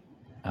Graham,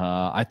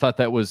 I thought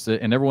that was,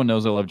 and everyone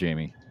knows I love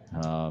Jamie.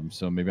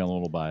 So maybe I'm a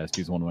little biased.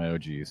 He's one of my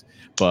OGs.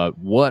 But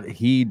what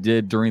he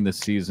did during the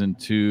season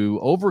to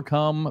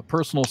overcome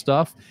personal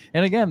stuff,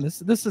 and again,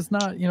 this is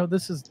not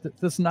this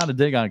is not a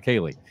dig on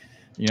Kaylee.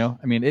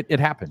 I mean, it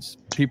happens.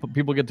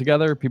 People get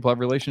together, people have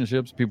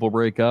relationships, people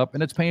break up,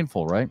 and it's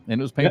painful, right? And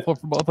it was painful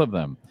for both of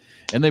them.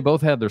 And they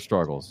both had their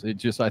struggles.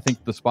 I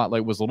think the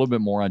spotlight was a little bit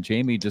more on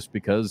Jamie just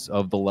because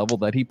of the level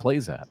that he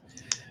plays at.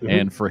 Mm-hmm.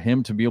 And for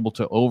him to be able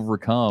to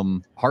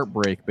overcome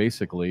heartbreak,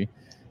 basically,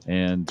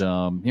 and,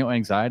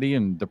 anxiety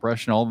and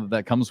depression, all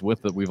that comes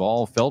with it, we've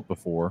all felt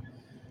before,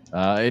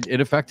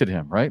 it affected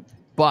him, right?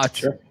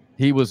 But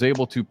he was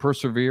able to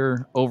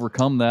persevere,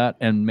 overcome that,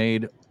 and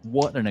made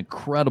what an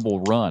incredible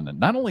run. And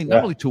not only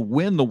to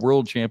win the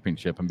world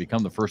championship and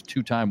become the first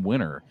 2-time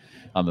winner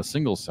on the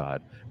singles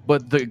side,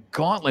 but the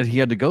gauntlet he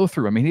had to go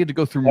through. I mean, he had to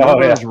go through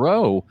Murderer's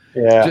Row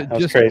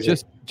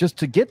just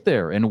to get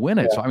there and win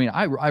it. Yeah. So, I mean,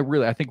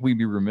 I think we'd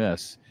be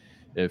remiss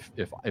if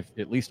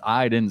at least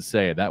I didn't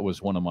say that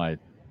was one of my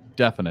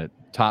definite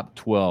top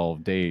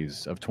 12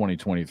 days of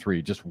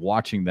 2023, just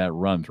watching that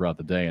run throughout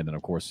the day. And then,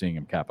 of course, seeing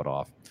him cap it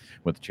off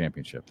with the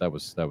championship. That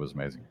was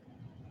amazing.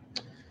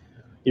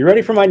 You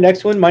ready for my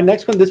next one?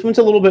 This one's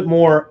a little bit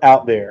more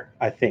out there,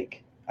 I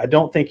think. I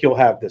don't think you'll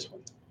have this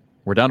one.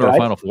 We're down to our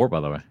final 4,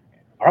 by the way.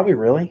 Are we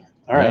really?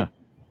 All right.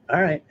 Yeah.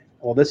 All right.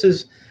 Well, this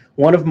is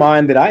one of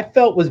mine that I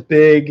felt was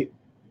big,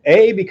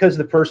 because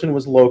the person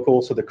was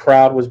local, so the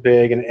crowd was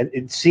big, and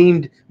it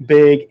seemed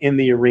big in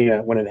the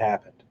arena when it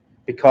happened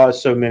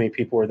because so many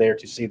people were there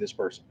to see this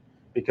person,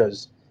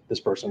 because this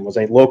person was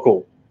a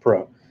local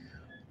pro.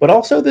 But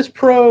also this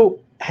pro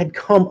had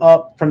come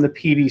up from the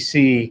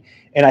PDC,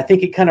 and I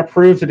think it kind of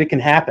proves that it can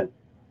happen,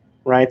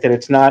 right? That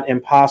it's not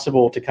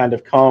impossible to kind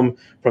of come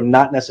from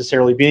not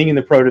necessarily being in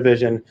the pro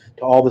division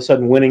to all of a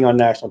sudden winning on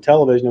national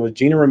television. It was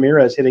Gina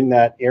Ramirez hitting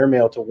that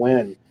airmail to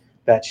win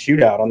that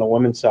shootout on the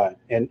women's side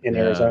in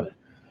Arizona.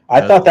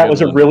 I thought that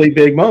was a really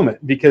big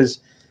moment, because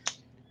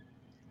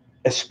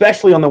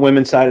especially on the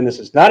women's side, and this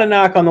is not a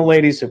knock on the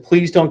ladies, so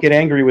please don't get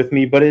angry with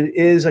me, but it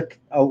is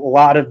a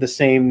lot of the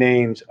same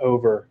names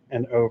over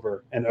and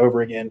over and over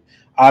again.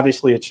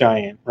 Obviously, it's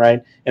Cheyenne,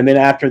 right? And then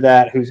after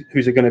that,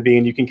 who's it going to be?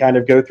 And you can kind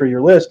of go through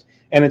your list,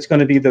 and it's going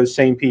to be those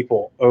same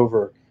people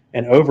over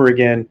and over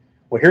again.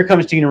 Well, here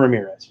comes Gina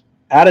Ramirez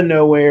out of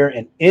nowhere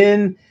and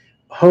in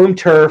home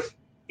turf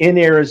in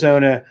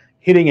Arizona,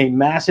 hitting a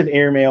massive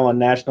airmail on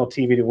national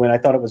TV to win. I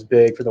thought it was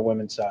big for the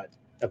women's side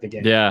of the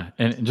game. Yeah,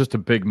 and just a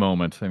big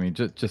moment. I mean,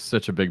 just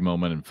such a big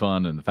moment and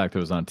fun, and the fact that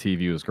it was on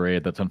TV was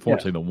great. That's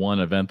unfortunately the one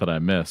event that I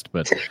missed,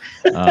 but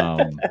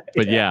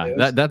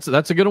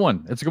that's a good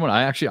one. It's a good one.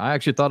 I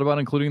actually thought about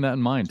including that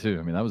in mine too.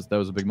 I mean, that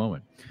was a big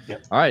moment. Yeah.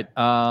 All right,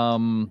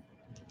 down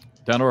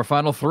to our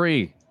final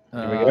 3.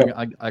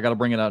 I got to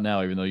bring it out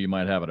now, even though you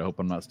might have it. I hope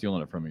I'm not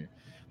stealing it from you.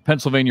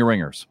 Pennsylvania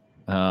Ringers.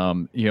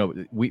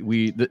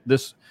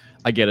 This,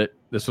 I get it.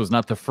 This was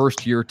not the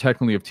first year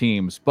technically of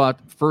teams, but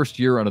first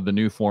year under the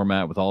new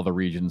format with all the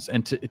regions,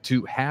 and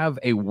to have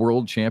a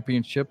world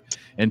championship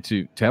and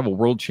to have a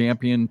world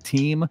champion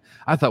team,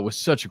 I thought was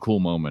such a cool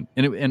moment.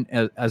 And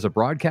as a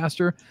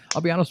broadcaster,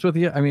 I'll be honest with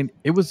you, I mean,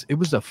 it was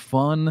a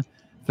fun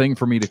thing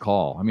for me to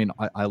call. I mean,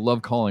 I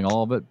love calling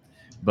all of it,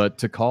 but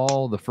to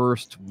call the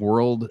first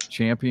world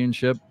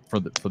championship for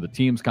the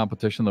teams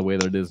competition the way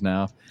that it is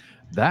now,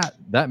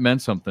 that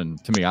meant something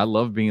to me. I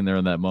loved being there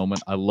in that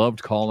moment. I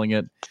loved calling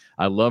it.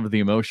 I loved the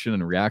emotion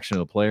and reaction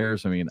of the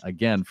players. I mean,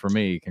 again, for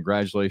me,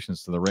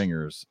 congratulations to the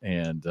Ringers.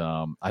 And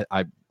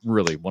I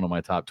really, one of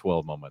my top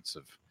 12 moments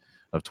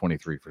of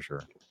 23 for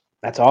sure.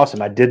 That's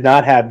awesome. I did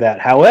not have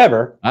that.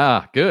 However,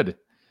 good.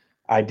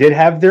 I did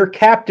have their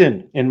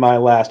captain in my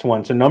last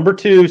one. So number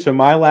 2. So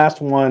my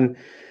last one,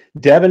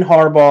 Devin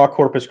Harbaugh,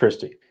 Corpus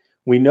Christi.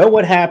 We know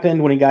what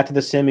happened when he got to the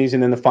semis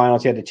and then the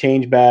finals. He had to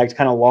change bags,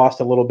 kind of lost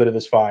a little bit of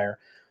his fire.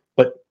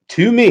 But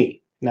to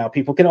me, now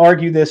people can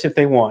argue this if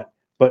they want,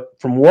 but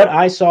from what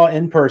I saw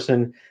in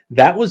person,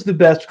 that was the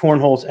best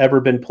cornhole's ever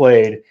been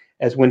played,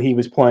 as when he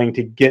was playing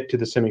to get to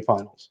the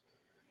semifinals.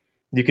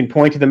 You can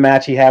point to the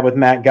match he had with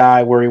Matt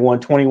Guy where he won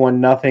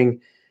 21-0.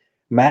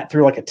 Matt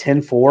threw like a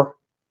 10-4 or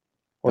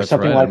That's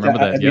something right. like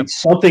that. I Yep. mean,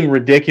 something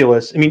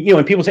ridiculous. I mean,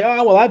 and people say,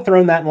 oh, well, I've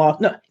thrown that and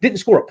lost. No, he didn't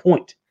score a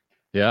point.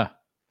 Yeah.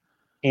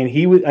 And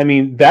he was, I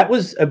mean, that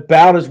was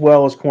about as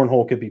well as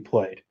cornhole could be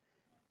played.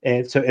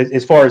 And so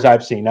as far as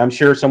I've seen, I'm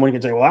sure someone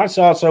can say, well, I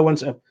saw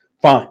so-and-so.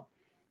 Fine.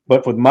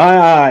 But with my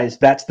eyes,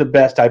 that's the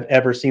best I've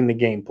ever seen the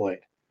game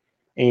played.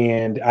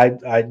 And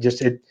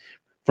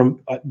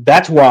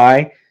that's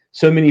why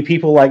so many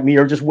people like me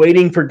are just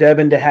waiting for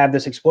Devin to have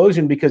this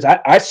explosion, because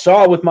I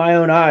saw with my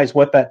own eyes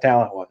what that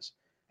talent was.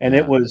 And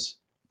It was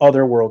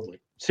otherworldly.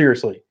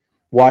 Seriously,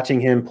 watching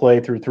him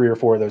play through 3 or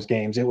 4 of those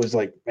games, it was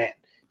like, man,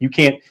 you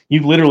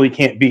literally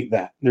can't beat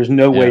that. There's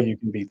no way you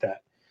can beat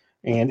that.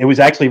 And it was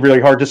actually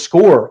really hard to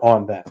score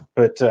on that.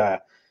 But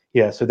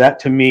so that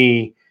to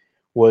me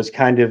was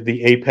kind of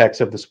the apex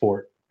of the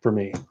sport for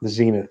me, the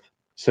zenith.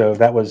 So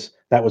that was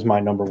my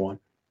number 1.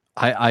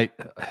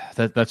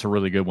 That's a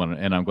really good one,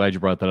 and I'm glad you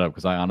brought that up,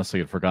 because I honestly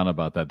had forgotten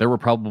about that. There were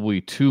probably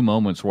 2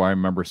 moments where I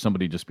remember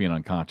somebody just being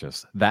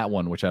unconscious. That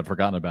one, which I'd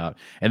forgotten about,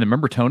 and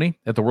remember Tony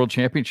at the World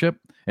Championship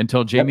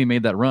until Jamie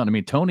made that run. I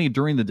mean, Tony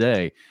during the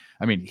day,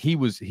 I mean, he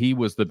was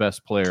the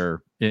best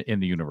player in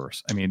the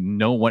universe. I mean,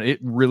 no one. It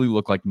really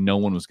looked like no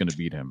one was going to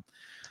beat him.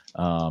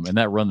 And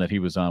that run that he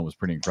was on was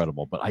pretty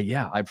incredible. But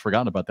I'd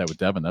forgotten about that with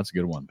Devin. That's a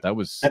good one. That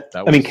was.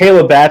 I mean,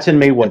 Caleb Batson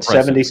made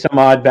 70 some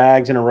odd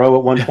bags in a row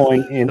at one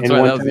point.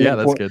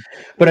 That's good.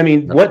 But I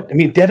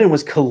mean, Devin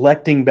was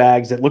collecting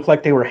bags that looked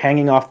like they were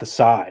hanging off the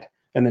side,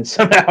 and then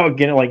somehow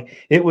again,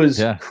 like it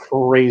was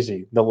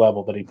crazy the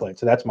level that he played.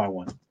 So that's my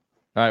one.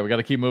 All right, we got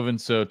to keep moving.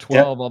 So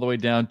 12 all the way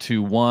down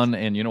to 1,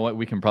 and you know what?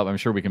 I'm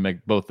sure we can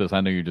make both this. I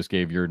know you just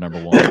gave your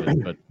number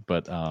 1,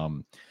 but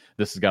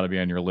this has got to be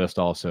on your list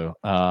also.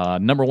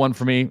 Number 1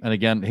 for me, and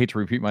again, hate to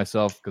repeat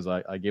myself because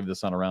I gave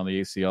this on Around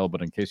the ACL,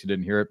 but in case you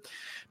didn't hear it,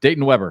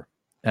 Dayton Weber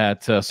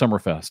at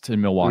Summerfest in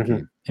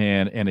Milwaukee,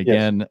 and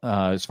again,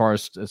 as far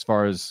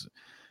as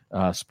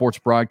sports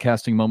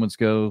broadcasting moments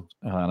go,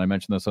 and I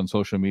mentioned this on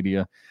social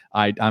media,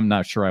 I'm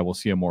not sure I will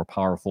see a more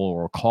powerful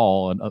or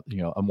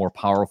a more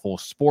powerful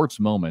sports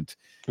moment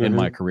in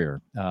my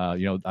career.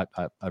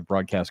 I've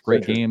broadcast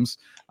great games.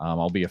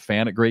 I'll be a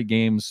fan at great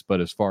games, but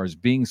as far as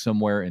being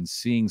somewhere and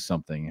seeing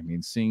something, I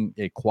mean, seeing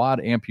a quad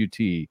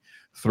amputee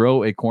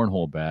throw a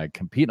cornhole bag,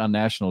 compete on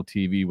national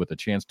TV with a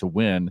chance to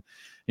win,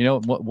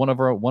 one of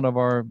our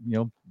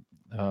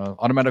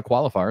automatic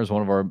qualifiers,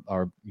 one of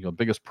our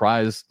biggest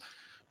prizes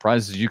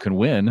you can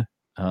win,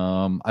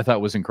 I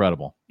thought was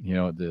incredible.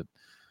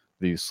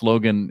 The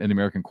slogan in the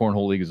American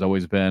Cornhole League has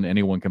always been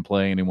anyone can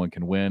play, anyone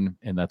can win,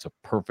 and that's a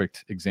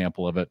perfect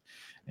example of it.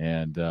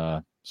 And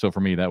so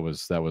for me, that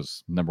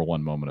was number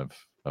 1 moment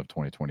of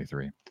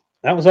 2023.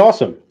 That was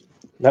awesome.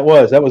 That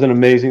was an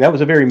amazing. That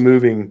was a very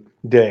moving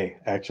day,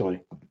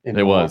 actually.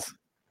 It was.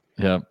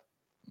 Yeah.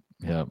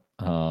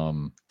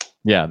 And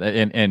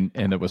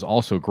it was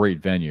also a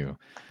great venue.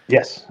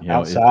 Yes,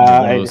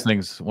 outside.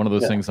 One of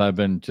those things I've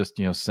been just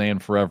saying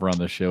forever on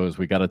this show is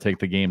we got to take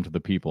the game to the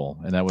people,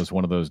 and that was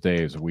one of those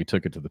days we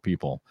took it to the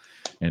people.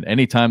 And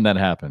anytime that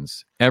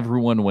happens,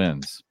 everyone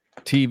wins.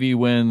 TV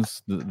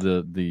wins,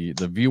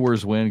 the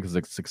viewers win because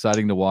it's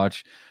exciting to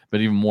watch, but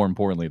even more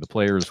importantly, the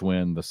players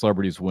win, the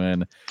celebrities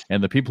win,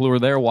 and the people who were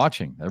there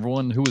watching,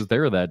 everyone who was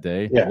there that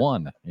day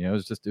won. It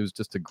was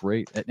just a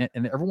great,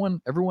 and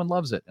everyone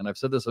loves it. And I've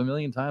said this a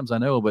million times, I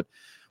know, but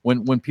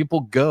when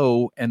people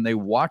go and they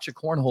watch a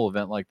cornhole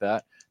event like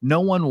that,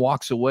 no one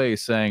walks away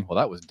saying, well,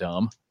 that was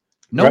dumb.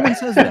 No one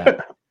says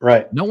that.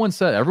 Right. No one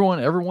said.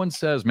 Everyone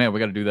says, man, we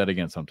got to do that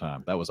again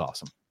sometime. That was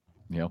awesome.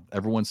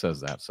 Everyone says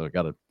that. So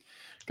got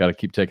to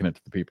keep taking it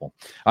to the people.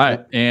 All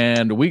right.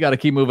 And we got to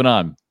keep moving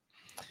on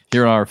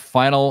here on our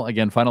final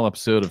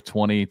episode of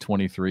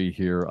 2023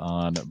 here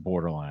on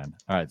Borderline.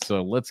 All right.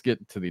 So let's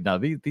get to now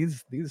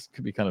these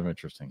could be kind of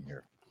interesting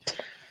here.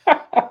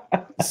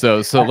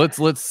 So let's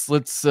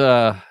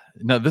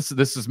now this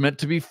is meant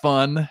to be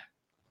fun,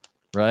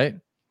 right?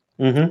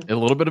 Mm-hmm. A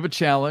little bit of a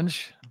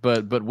challenge,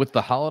 but with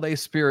the holiday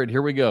spirit,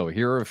 here we go.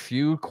 Here are a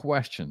few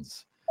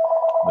questions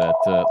that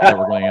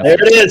we're going to answer.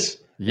 There it is.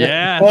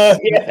 Yes.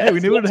 Yes. Hey, we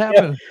knew it would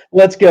happen.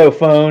 Let's go,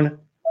 phone.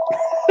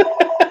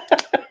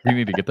 You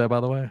need to get that, by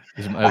the way.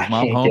 Is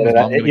mom home? Get is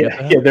mom going to get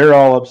that? Yeah, they're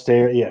all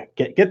upstairs. Yeah,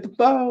 get the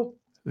phone.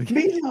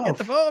 Meatloaf. Get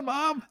the phone,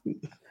 mom.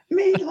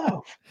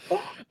 Meatloaf.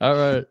 All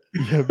right.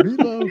 Yeah,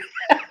 meatloaf.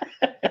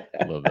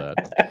 Love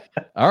that.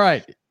 All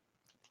right.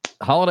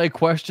 Holiday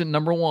question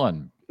number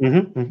 1.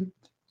 Mm-hmm, mm-hmm.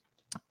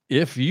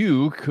 If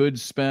you could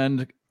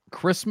spend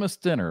Christmas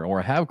dinner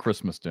or have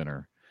Christmas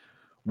dinner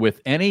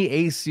with any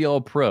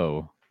ACL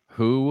pro,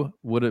 who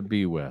would it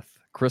be with?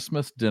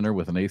 Christmas dinner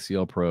with an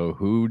ACL pro.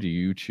 Who do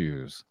you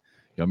choose?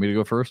 You want me to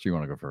go first or you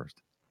want to go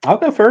first? I'll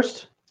go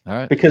first. All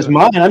right. Because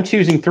mine, I'm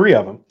choosing 3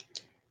 of them.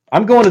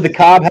 I'm going to the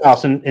Cobb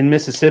house in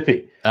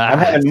Mississippi. I'm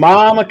having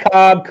Mama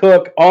Cobb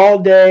cook all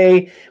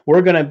day.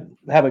 We're going to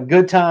have a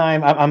good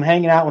time. I'm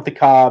hanging out with the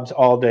Cobbs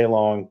all day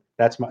long.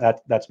 That's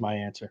my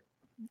answer.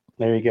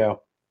 There you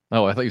go.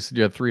 Oh, I thought you said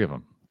you had 3 of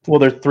them. Well,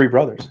 there's 3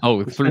 brothers.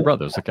 Oh, 3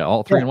 brothers. Okay,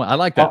 all 3 in one. I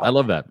like that. I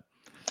love that.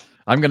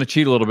 I'm going to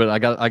cheat a little bit. I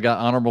got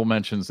honorable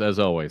mentions as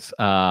always.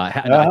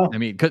 I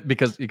mean,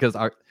 because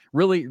I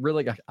really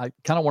I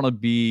kind of want to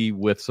be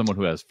with someone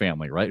who has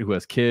family, right? Who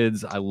has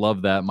kids. I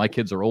love that. My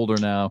kids are older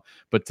now,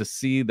 but to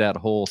see that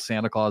whole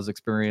Santa Claus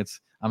experience,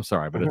 I'm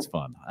sorry, but it's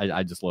fun.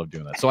 I just love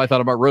doing that. So I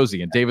thought about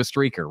Rosie and Davis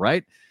Streaker,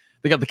 right?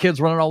 They got the kids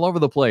running all over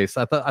the place.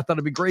 I thought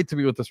it'd be great to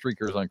be with the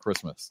Streakers on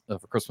Christmas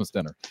for Christmas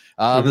dinner.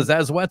 The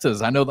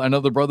Zazwetas. I know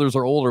the brothers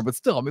are older, but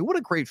still, I mean, what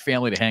a great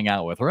family to hang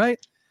out with, right?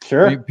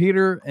 Sure. I mean,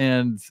 Peter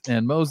and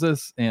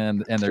Moses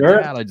and their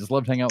dad. I just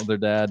loved hanging out with their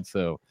dad.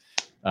 So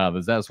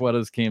the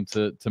Zazwetas came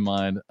to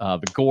mind.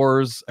 The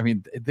Gores. I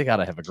mean, they got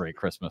to have a great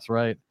Christmas,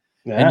 right?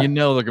 Yeah. And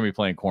they're going to be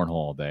playing cornhole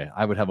all day.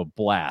 I would have a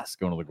blast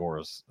going to the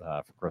Gores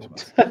for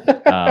Christmas.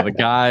 The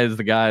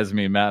guys. I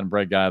mean, Matt and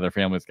Brett Guy, their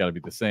family's got to be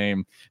the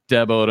same.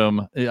 Deb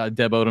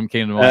Odom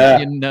came to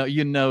mind.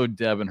 You know,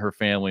 Deb and her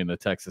family and the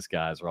Texas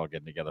guys are all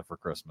getting together for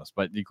Christmas.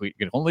 But you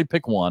can only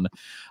pick one.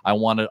 I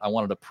wanted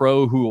a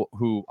pro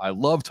who I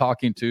love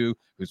talking to,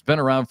 who's been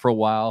around for a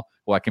while,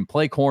 who I can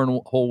play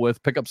cornhole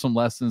with, pick up some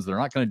lessons. They're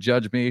not going to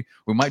judge me.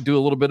 We might do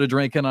a little bit of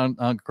drinking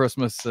on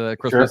Christmas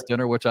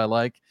dinner, which I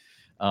like.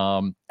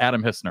 Adam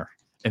Hissner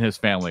and his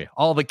family,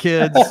 all the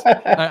kids.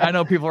 I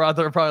know people are out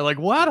there probably like,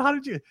 what? How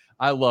did you?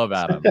 I love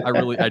Adam.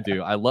 I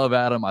do. I love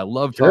Adam. I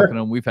love talking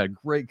to him. We've had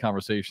great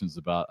conversations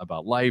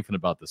about life and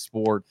about the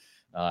sport.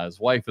 His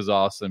wife is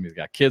awesome. He's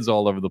got kids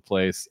all over the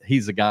place.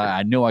 He's a guy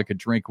I know I could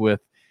drink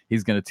with.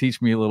 He's going to teach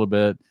me a little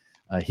bit.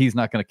 He's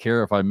not going to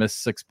care if I miss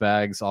 6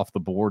 bags off the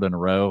board in a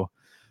row.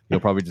 He'll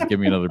probably just give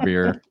me another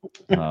beer.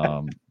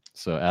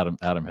 So Adam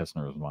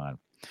Hissner is mine.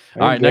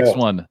 All right, next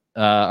one.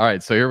 All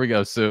right, so here we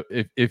go. So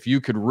if you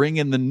could ring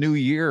in the new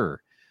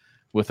year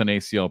with an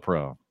ACL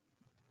pro,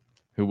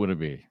 who would it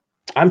be?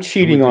 I'm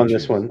cheating on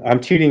this one.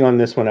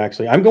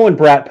 Actually. I'm going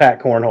Brat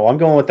Pack Cornhole. I'm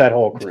going with that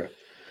whole crew.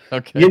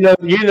 Okay. You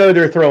know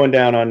they're throwing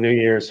down on New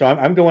Year's, so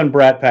I'm going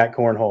Brat Pack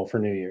Cornhole for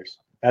New Year's.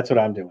 That's what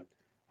I'm doing.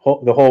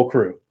 The whole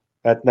crew.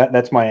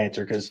 That's my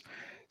answer, because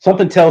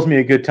something tells me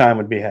a good time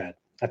would be had.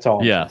 That's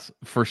all. Yes,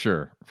 for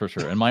sure.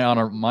 And my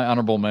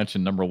honorable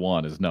mention number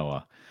 1 is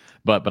Noah.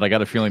 But I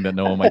got a feeling that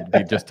Noah might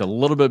be just a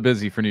little bit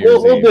busy for New Year's Eve.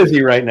 A little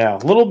busy right now. A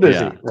little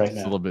busy right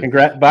now. A little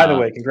bit. By the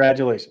way,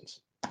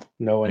 congratulations,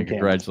 Noah and Cameron.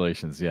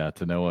 Congratulations,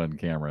 to Noah and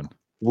Cameron.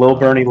 Little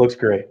Bernie looks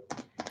great.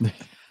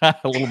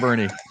 Little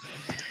Bernie.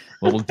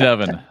 Little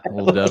Devin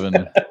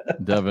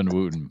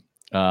Wooten.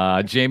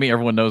 Jamie,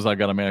 everyone knows I've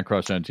got a man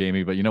crush on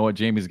Jamie, but you know what?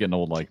 Jamie's getting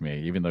old like me,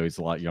 even though he's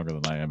a lot younger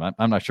than I am.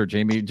 I'm not sure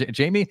Jamie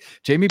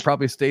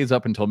probably stays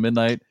up until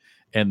midnight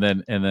and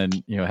then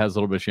has a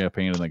little bit of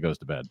champagne and then goes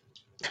to bed.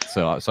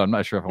 So I'm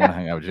not sure if I want to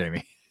hang out with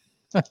Jamie.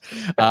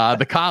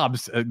 The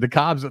Cobbs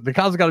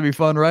got to be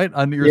fun, right?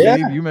 On New Year's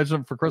Eve, you mentioned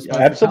them for Christmas.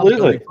 Yeah,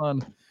 absolutely fun.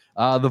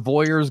 The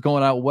Voyeurs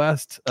going out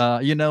west.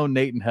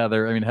 Nate and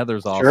Heather. I mean,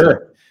 Heather's awesome.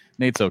 Sure.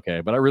 Nate's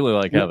okay, but I really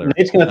like Heather.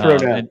 Nate's going to throw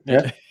down.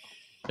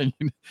 And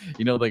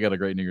they got a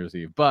great New Year's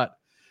Eve. But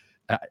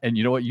and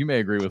you know what? You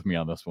may agree with me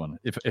on this one.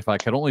 If I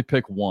could only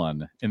pick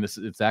one, and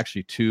it's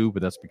actually 2,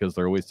 but that's because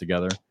they're always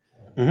together.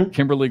 Mm-hmm.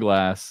 Kimberly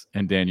Glass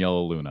and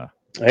Daniela Luna.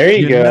 There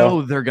you go. You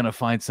know they're going to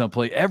find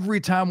someplace. Every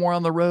time we're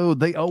on the road,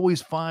 they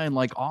always find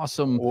like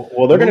awesome.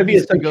 Well, they're going to be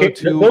at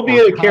they'll be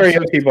at a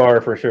karaoke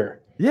bar for sure.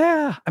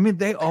 Yeah, I mean,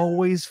 they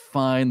always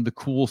find the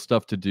cool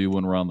stuff to do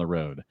when we're on the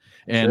road,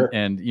 and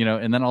and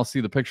then I'll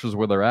see the pictures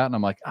where they're at, and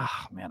I'm like,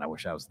 man, I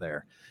wish I was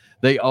there.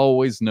 They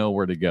always know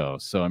where to go.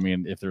 So I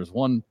mean, if there's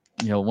one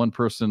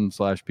person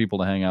 / people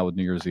to hang out with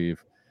New Year's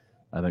Eve,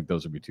 I think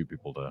those would be 2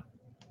 people to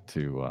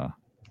do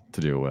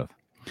it with.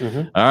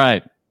 Mm-hmm. All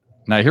right,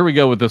 now here we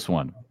go with this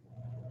one.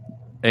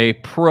 A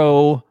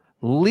pro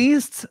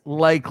least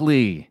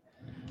likely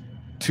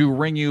to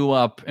ring you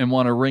up and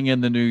want to ring in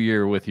the new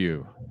year with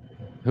you.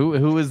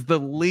 Who is the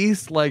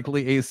least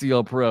likely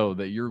ACL pro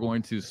that you're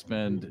going to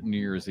spend New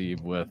Year's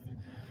Eve with?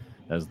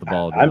 as the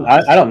ball I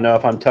does. I don't know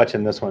if I'm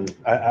touching this one.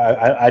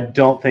 I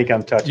don't think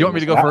I'm touching. You want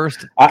me to go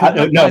first? No,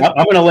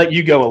 I'm going to let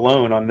you go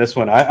alone on this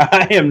one.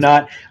 I am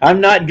not.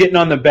 I'm not getting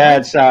on the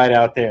bad side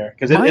out there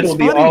because it'll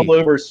be all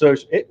over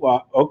social.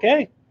 Well,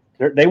 okay,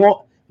 they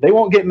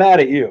won't get mad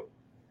at you.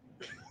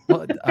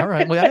 Well, all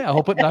right. Well, yeah, I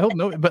hope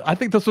no. But I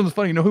think this one's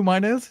funny. You know who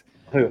mine is?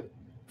 Who?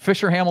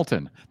 Fisher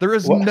Hamilton. There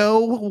is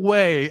no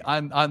way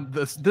on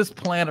this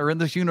planet or in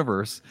this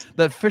universe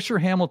that Fisher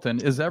Hamilton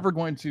is ever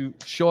going to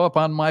show up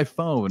on my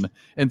phone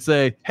and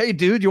say, "Hey,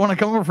 dude, you want to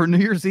come over for New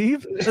Year's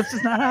Eve?" That's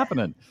just not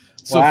happening.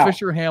 So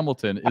Fisher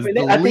Hamilton is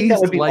the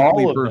least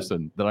likely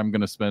person that I'm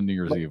going to spend New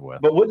Year's Eve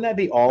with. But wouldn't that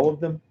be all of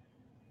them?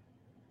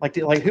 Like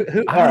who?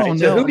 All right.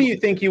 So who do you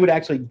think you would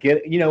actually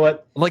get? You know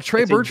what? Like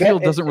Trey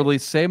Birchfield doesn't really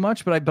say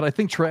much, but I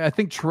think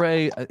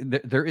Trey.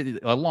 There is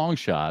a long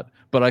shot,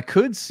 but I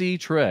could see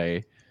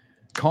Trey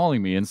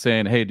calling me and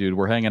saying, "Hey, dude,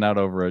 we're hanging out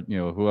over at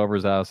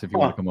whoever's house. If you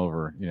want to come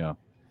over,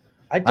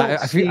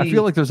 I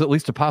feel like there's at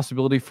least a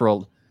possibility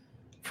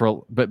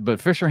but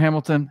Fisher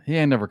Hamilton, he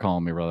ain't never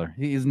calling me, brother.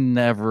 He's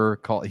never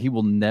call. He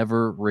will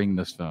never ring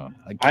this phone.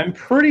 I'm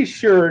pretty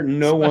sure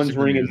no one's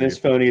ringing this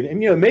phone either.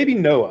 And maybe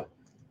Noah.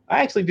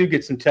 I actually do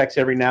get some texts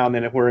every now and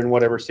then if we're in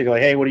whatever city,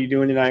 like, "Hey, what are you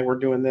doing tonight? We're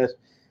doing this."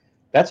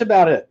 That's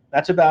about it.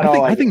 That's about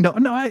all. I think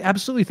I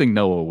absolutely think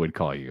Noah would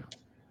call you.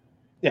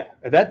 Yeah,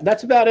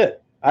 that's about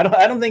it. I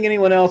don't think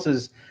anyone else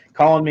is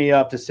calling me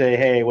up to say,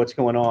 "Hey, what's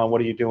going on? What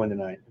are you doing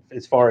tonight?"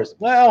 As far as,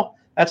 well,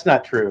 that's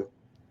not true.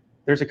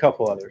 There's a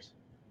couple others.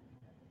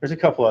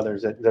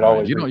 that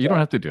always. You don't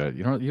have to do it.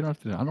 You don't have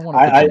to. I don't want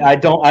to.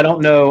 I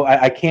don't know.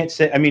 I can't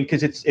say. I mean,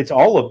 because it's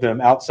all of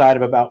them outside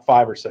of about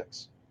 5 or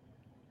 6.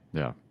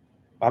 Yeah.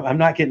 I'm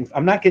not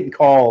getting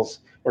calls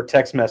or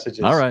text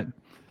messages. All right.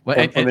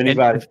 Well, from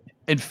anybody.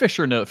 And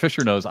Fisher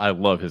knows I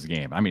love his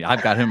game. I mean,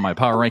 I've got him in my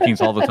power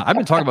rankings all the time. I've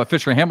been talking about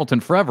Fisher Hamilton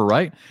forever,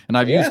 right? And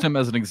I've used him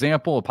as an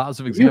example, a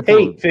positive example.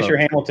 You hate Fisher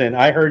Hamilton.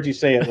 I heard you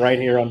say it right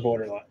here on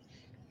BoarderLine.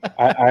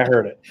 I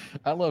heard it.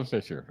 I love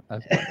Fisher.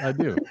 I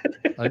do.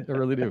 I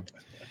really do.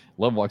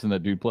 Love watching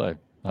that dude play.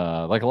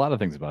 Like a lot of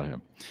things about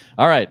him.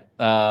 All right.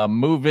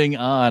 Moving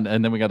on.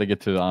 And then we got to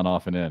get to on,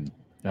 off, and in.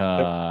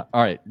 All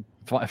right.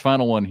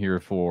 Final one here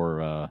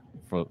for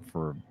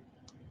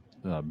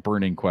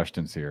burning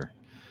questions here.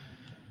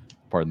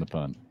 Pardon the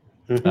pun.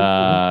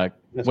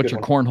 What's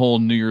your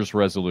cornhole New Year's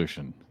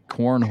resolution?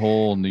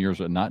 Cornhole New Year's,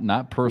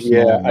 not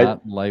personal,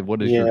 not life.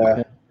 What is your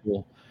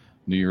cornhole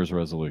New Year's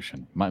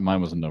resolution?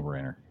 Mine was a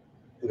no-brainer.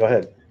 Go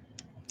ahead.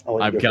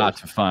 I've got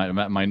to find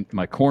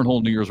my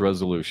cornhole New Year's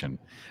resolution.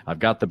 I've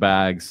got the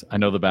bags. I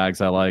know the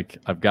bags I like.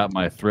 I've got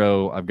my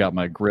throw. I've got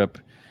my grip.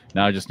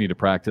 Now I just need to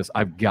practice.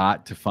 I've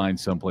got to find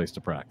someplace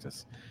to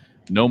practice.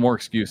 No more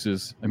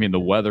excuses. I mean, the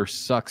weather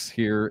sucks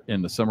here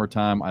in the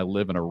summertime. I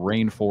live in a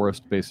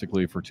rainforest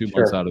basically for 2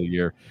 months out of the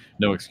year.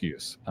 No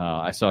excuse.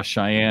 I saw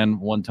Cheyenne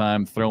one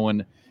time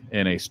throwing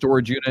in a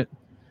storage unit.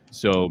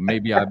 So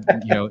maybe and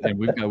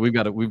we've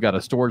got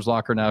a storage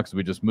locker now because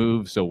we just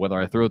moved. So whether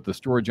I throw at the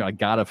storage, I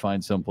got to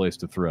find someplace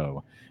to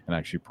throw and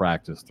actually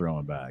practice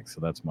throwing bags.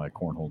 So that's my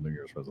cornhole New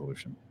Year's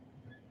resolution.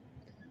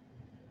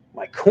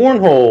 My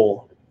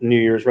cornhole New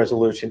Year's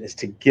resolution is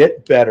to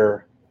get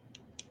better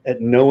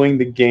at knowing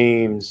the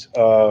games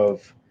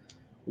of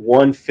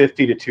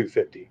 150 to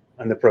 250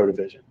 on the pro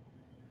division.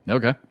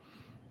 Okay.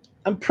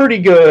 I'm pretty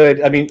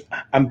good. I mean,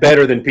 I'm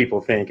better than people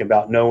think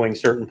about knowing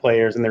certain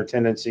players and their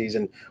tendencies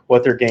and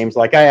what their game's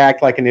like. I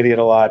act like an idiot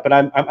a lot, but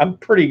I'm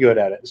pretty good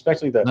at it,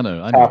 especially the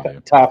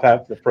top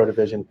half of the pro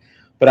division.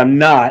 But I'm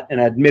not, and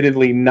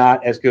admittedly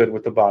not as good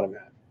with the bottom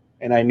half.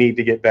 And I need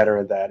to get better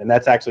at that. And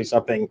that's actually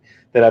something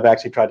that I've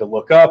actually tried to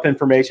look up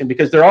information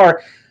because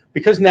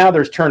now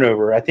there's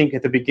turnover. I think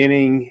at the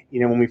beginning,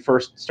 when we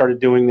first started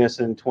doing this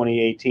in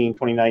 2018,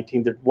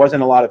 2019, there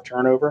wasn't a lot of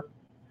turnover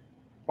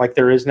like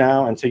there is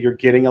now. And so you're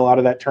getting a lot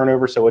of that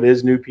turnover. So it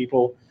is new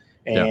people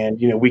and,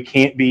 we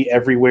can't be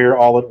everywhere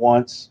all at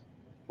once.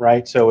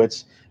 Right. So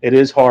it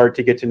is hard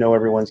to get to know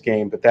everyone's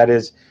game, but that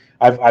is,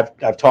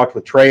 I've talked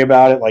with Trey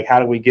about it. Like, how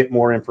do we get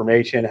more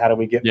information? How do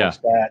we get more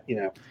stat,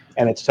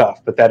 and it's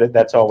tough, but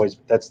that's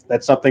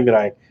something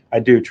that I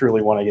do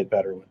truly want to get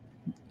better with.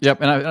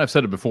 Yep, and I've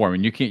said it before. I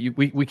mean,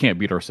 we can't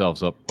beat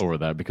ourselves up over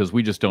that because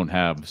we just don't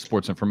have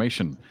sports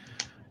information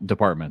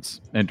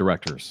departments and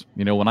directors.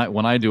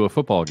 When I do a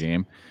football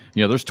game,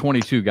 there's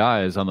 22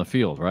 guys on the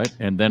field, right?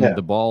 And then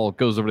the ball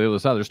goes over to the other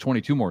side. There's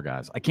 22 more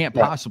guys. I can't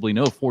possibly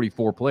know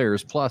 44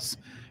 players plus,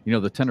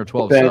 the 10 or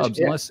 12 subs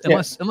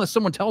unless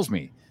someone tells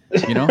me.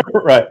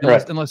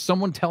 Unless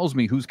someone tells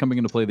me who's coming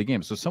in to play the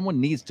game. So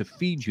someone needs to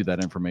feed you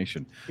that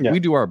information. We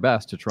do our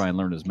best to try and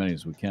learn as many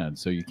as we can.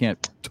 So you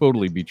can't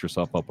totally beat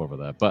yourself up over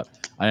that. But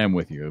I am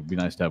with you. It'd be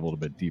nice to have a little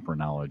bit deeper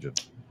knowledge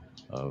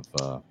of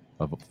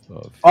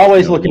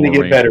always looking to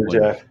get better,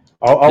 Jeff.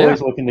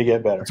 Always looking to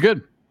get better. It's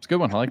good. It's a good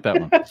one. I like that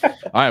one.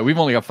 All right. We've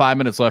only got 5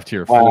 minutes left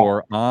here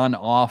for on,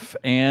 off,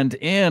 and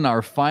in.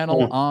 Our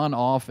final on,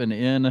 off, and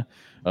in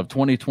of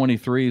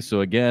 2023. So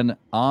again,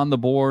 on the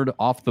board,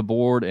 off the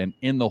board, and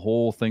in the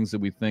hole, things that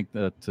we think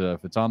that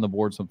if it's on the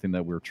board, something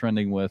that we're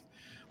trending with.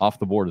 off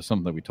the board is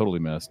something that we totally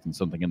missed, and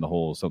something in the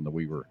hole is something that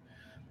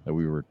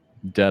we were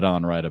dead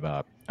on right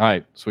about. All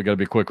right, so we got to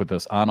be quick with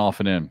this. On,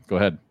 off, and in. Go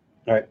ahead.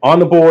 All right, on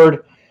the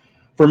board.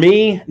 For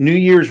me, New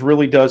Year's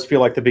really does feel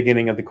like the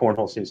beginning of the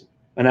cornhole season.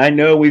 And I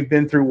know we've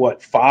been through,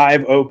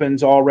 5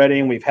 opens already,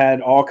 and we've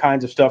had all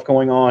kinds of stuff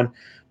going on.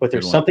 But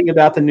there's something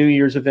about the New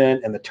Year's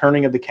event and the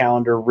turning of the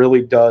calendar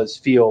really does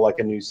feel like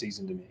a new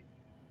season to me.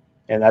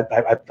 And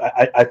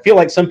I feel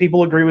like some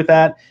people agree with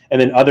that, and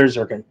then others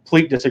are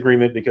complete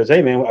disagreement because,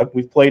 hey, man,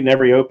 we've played in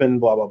every open,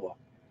 blah, blah, blah.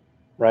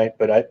 Right?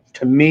 But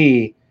to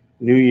me,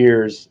 New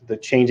Year's, the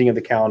changing of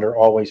the calendar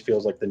always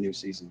feels like the new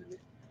season to me.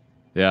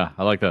 Yeah,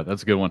 I like that.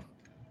 That's a good one.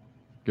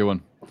 Good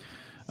one.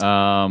 You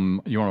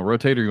want to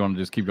rotate or you want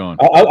to just keep going?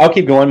 I'll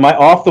keep going. My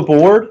off the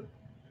board,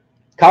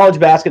 college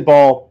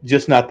basketball,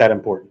 just not that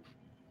important.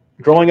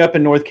 Growing up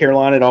in North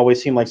Carolina, it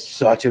always seemed like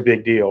such a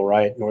big deal,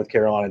 right? North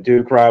Carolina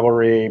Duke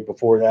rivalry.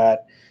 Before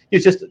that,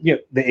 it's just the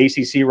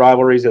ACC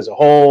rivalries as a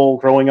whole.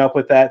 Growing up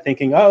with that,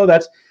 thinking,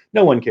 that's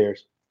no one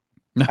cares.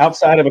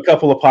 Outside of a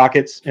couple of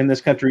pockets in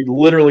this country,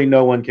 literally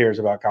no one cares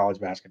about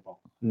college basketball.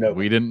 No,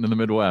 we didn't in the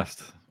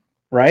Midwest,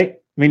 right?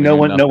 I mean, no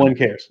one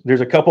cares.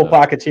 There's a couple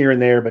pockets here and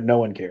there, but no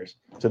one cares.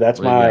 So that's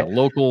my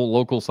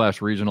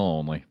local/regional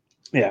only.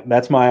 Yeah,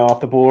 that's my off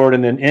the board.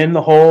 And then in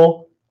the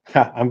hole,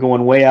 I'm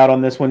going way out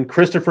on this one.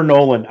 Christopher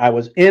Nolan. I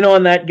was in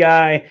on that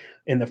guy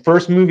in the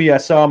first movie I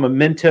saw,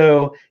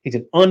 Memento. He's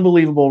an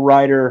unbelievable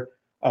writer,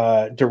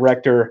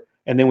 director.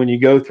 And then when you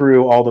go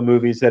through all the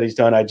movies that he's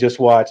done, I just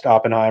watched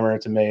Oppenheimer.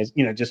 It's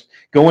amazing. Just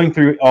going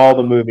through all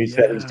the movies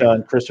that he's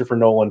done, Christopher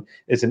Nolan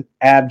is an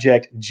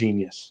abject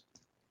genius.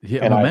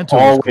 Yeah, and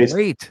Memento was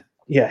great.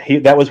 Yeah,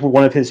 that was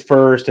one of his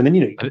first. And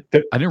then,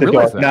 I didn't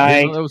realize Dark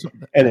Knight,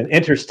 and then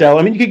Interstellar.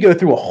 I mean, you could go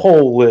through a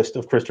whole list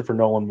of Christopher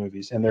Nolan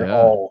movies, and they're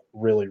all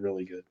really,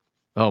 really good.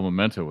 Oh,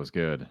 Memento was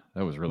good.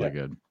 That was really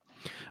good.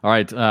 All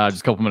right,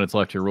 just a couple minutes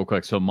left here real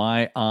quick. So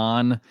my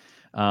on,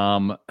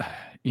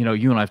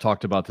 you and I've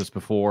talked about this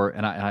before,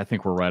 and I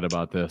think we're right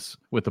about this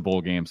with the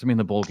bowl games. I mean,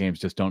 the bowl games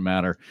just don't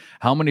matter.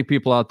 How many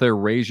people out there,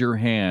 raise your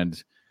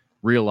hand,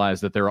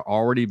 realize that there have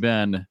already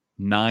been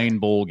 9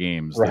 bowl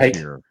games this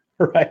year?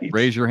 Right.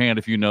 Raise your hand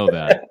if you know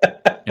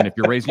that. And if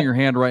you're raising your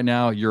hand right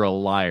now, you're a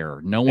liar.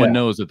 No one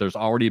knows that there's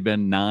already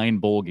been 9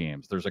 bowl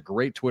games. There's a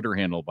great Twitter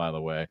handle, by the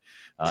way,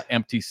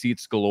 empty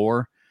seats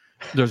galore.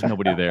 There's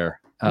nobody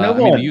there. I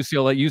mean, the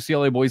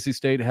UCLA Boise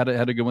State had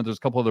a good one. There's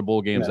a couple other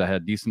bowl games that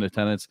had decent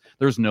attendance.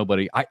 There's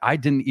nobody. I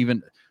didn't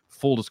even,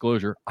 full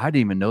disclosure, I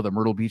didn't even know that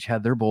Myrtle Beach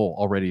had their bowl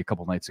already a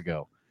couple nights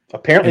ago.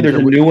 Apparently, there's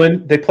a new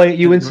one. They play at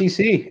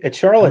UNCC at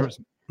Charlotte. There was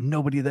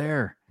nobody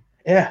there.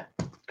 Yeah,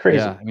 crazy.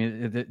 Yeah, I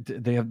mean,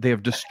 they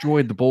have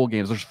destroyed the bowl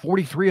games. There's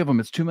 43 of them.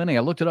 It's too many. I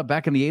looked it up.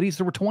 Back in the 80s,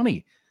 there were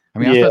 20. I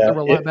mean, I thought there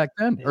were a lot back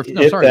then. Or,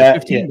 no, sorry,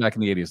 15 back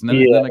in the 80s, and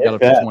then I got up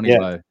to 20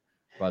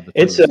 by the.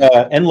 It's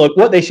and look,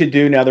 what they should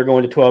do now, they're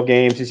going to 12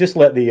 games, is just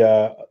let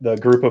the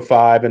group of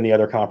 5 and the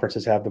other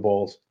conferences have the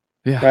bowls.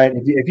 Yeah. Right.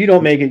 If you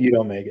don't make it, you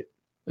don't make it.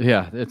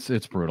 Yeah,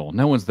 it's brutal.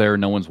 No one's there.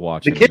 No one's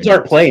watching. The kids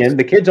aren't playing.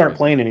 The kids aren't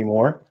playing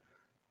anymore.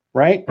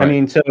 Right? I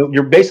mean, so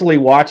you're basically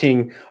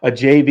watching a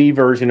JV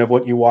version of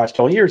what you watched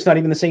all year. It's not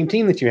even the same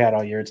team that you had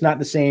all year. It's not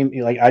the same.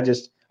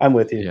 I'm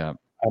with you. Yeah.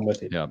 I'm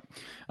with you. Yeah.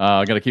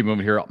 I got to keep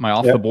moving here. My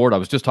off the board, I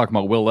was just talking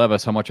about Will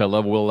Levis, how much I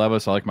love Will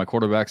Levis. I like my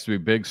quarterbacks to be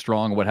big,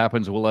 strong. What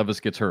happens? Will Levis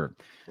gets hurt.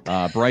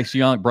 Bryce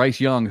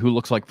Young, who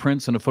looks like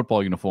Prince in a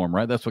football uniform,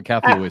 right? That's what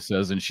Kathy always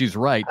says, and she's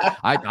right.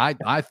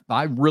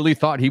 I really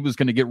thought he was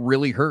going to get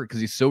really hurt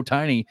because he's so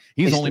tiny.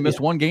 He's only missed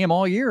 1 game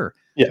all year.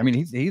 Yeah. I mean,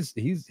 he's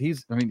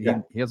I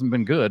mean, he hasn't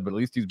been good, but at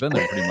least he's been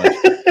there pretty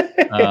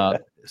much.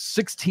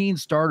 16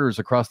 starters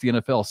across the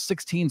NFL.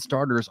 16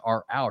 starters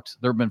are out.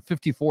 There have been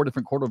 54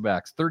 different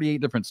quarterbacks, 38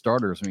 different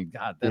starters. I mean,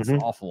 God, that's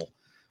awful.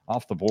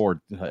 Off the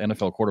board,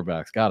 NFL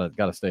quarterbacks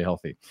gotta stay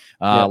healthy.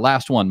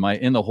 Last one, my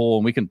in the hole,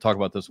 and we can talk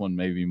about this one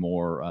maybe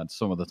more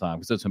some of the time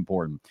because it's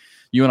important.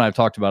 You and I have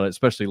talked about it,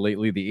 especially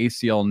lately. The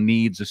ACL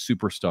needs a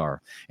superstar,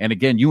 and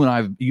again, you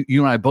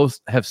and I both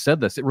have said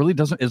this. It really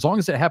doesn't, as long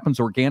as it happens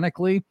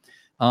organically.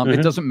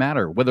 It doesn't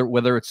matter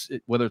whether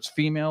it's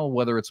female,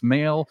 whether it's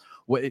male.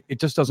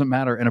 It just doesn't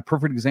matter. And a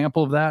perfect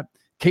example of that,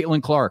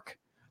 Caitlin Clark,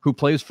 who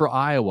plays for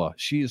Iowa.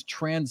 She is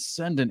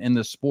transcendent in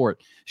this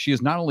sport. She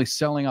is not only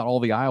selling out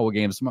all the Iowa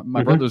games.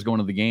 My brother's going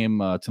to the game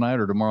tonight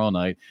or tomorrow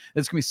night.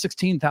 It's going to be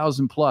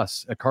 16,000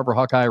 plus at Carver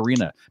Hawkeye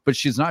Arena. But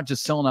she's not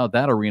just selling out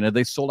that arena.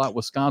 They sold out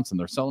Wisconsin.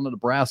 They're selling out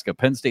Nebraska,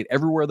 Penn State.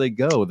 Everywhere they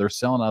go, they're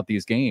selling out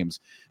these games.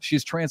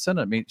 She's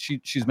transcendent. I mean,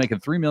 she's making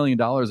 $3 million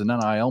in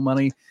NIL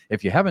money.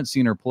 If you haven't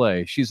seen her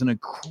play, she's an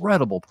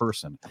incredible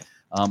person.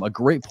 A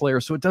great player,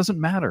 so it doesn't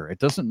matter. It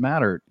doesn't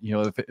matter,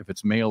 if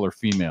it's male or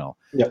female.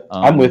 Yeah,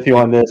 I'm with you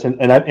on this,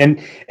 and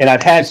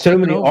I've had so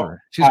many.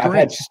 She's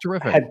great. She's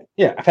terrific.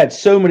 I've had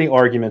so many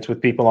arguments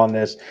with people on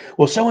this.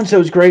 Well, so and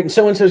so's great, and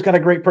so and so's got a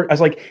great. I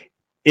was like,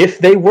 if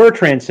they were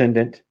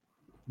transcendent,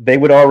 they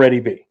would already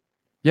be.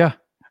 Yeah,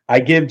 I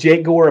give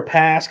Jake Gore a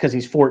pass because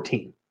he's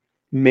 14.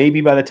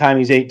 Maybe by the time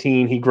he's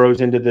 18, he grows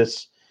into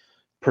this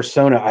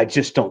persona. I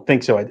just don't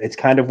think so. It's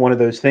kind of one of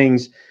those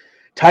things.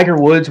 Tiger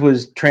Woods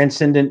was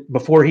transcendent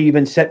before he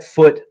even set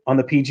foot on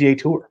the PGA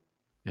Tour.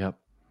 Yep.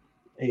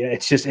 Yeah,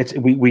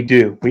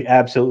 we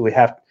absolutely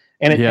have.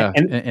 And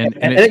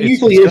it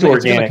usually is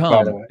organic,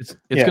 by the way. It's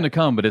going to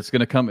come, but it's going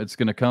to come. It's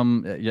going to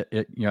come.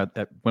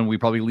 When we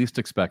probably least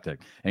expect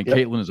it. And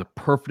Caitlin is a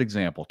perfect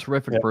example.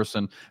 Terrific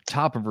person,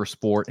 top of her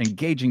sport,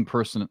 engaging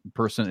person,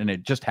 and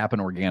it just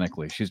happened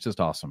organically. She's just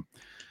awesome.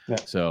 Yeah.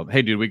 So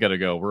hey, dude, we got to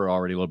go. We're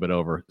already a little bit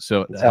over.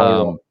 So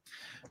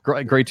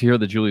great to hear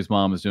that Julie's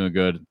mom is doing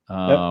good.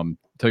 Tell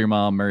your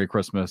mom Merry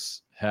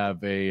Christmas.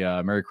 Have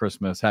a Merry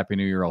Christmas, Happy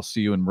New Year. I'll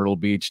see you in Myrtle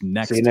Beach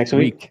next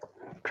week.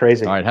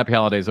 Crazy. All right. Happy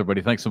holidays,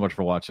 everybody. Thanks so much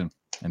for watching,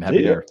 and Happy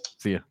New Year.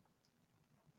 See you.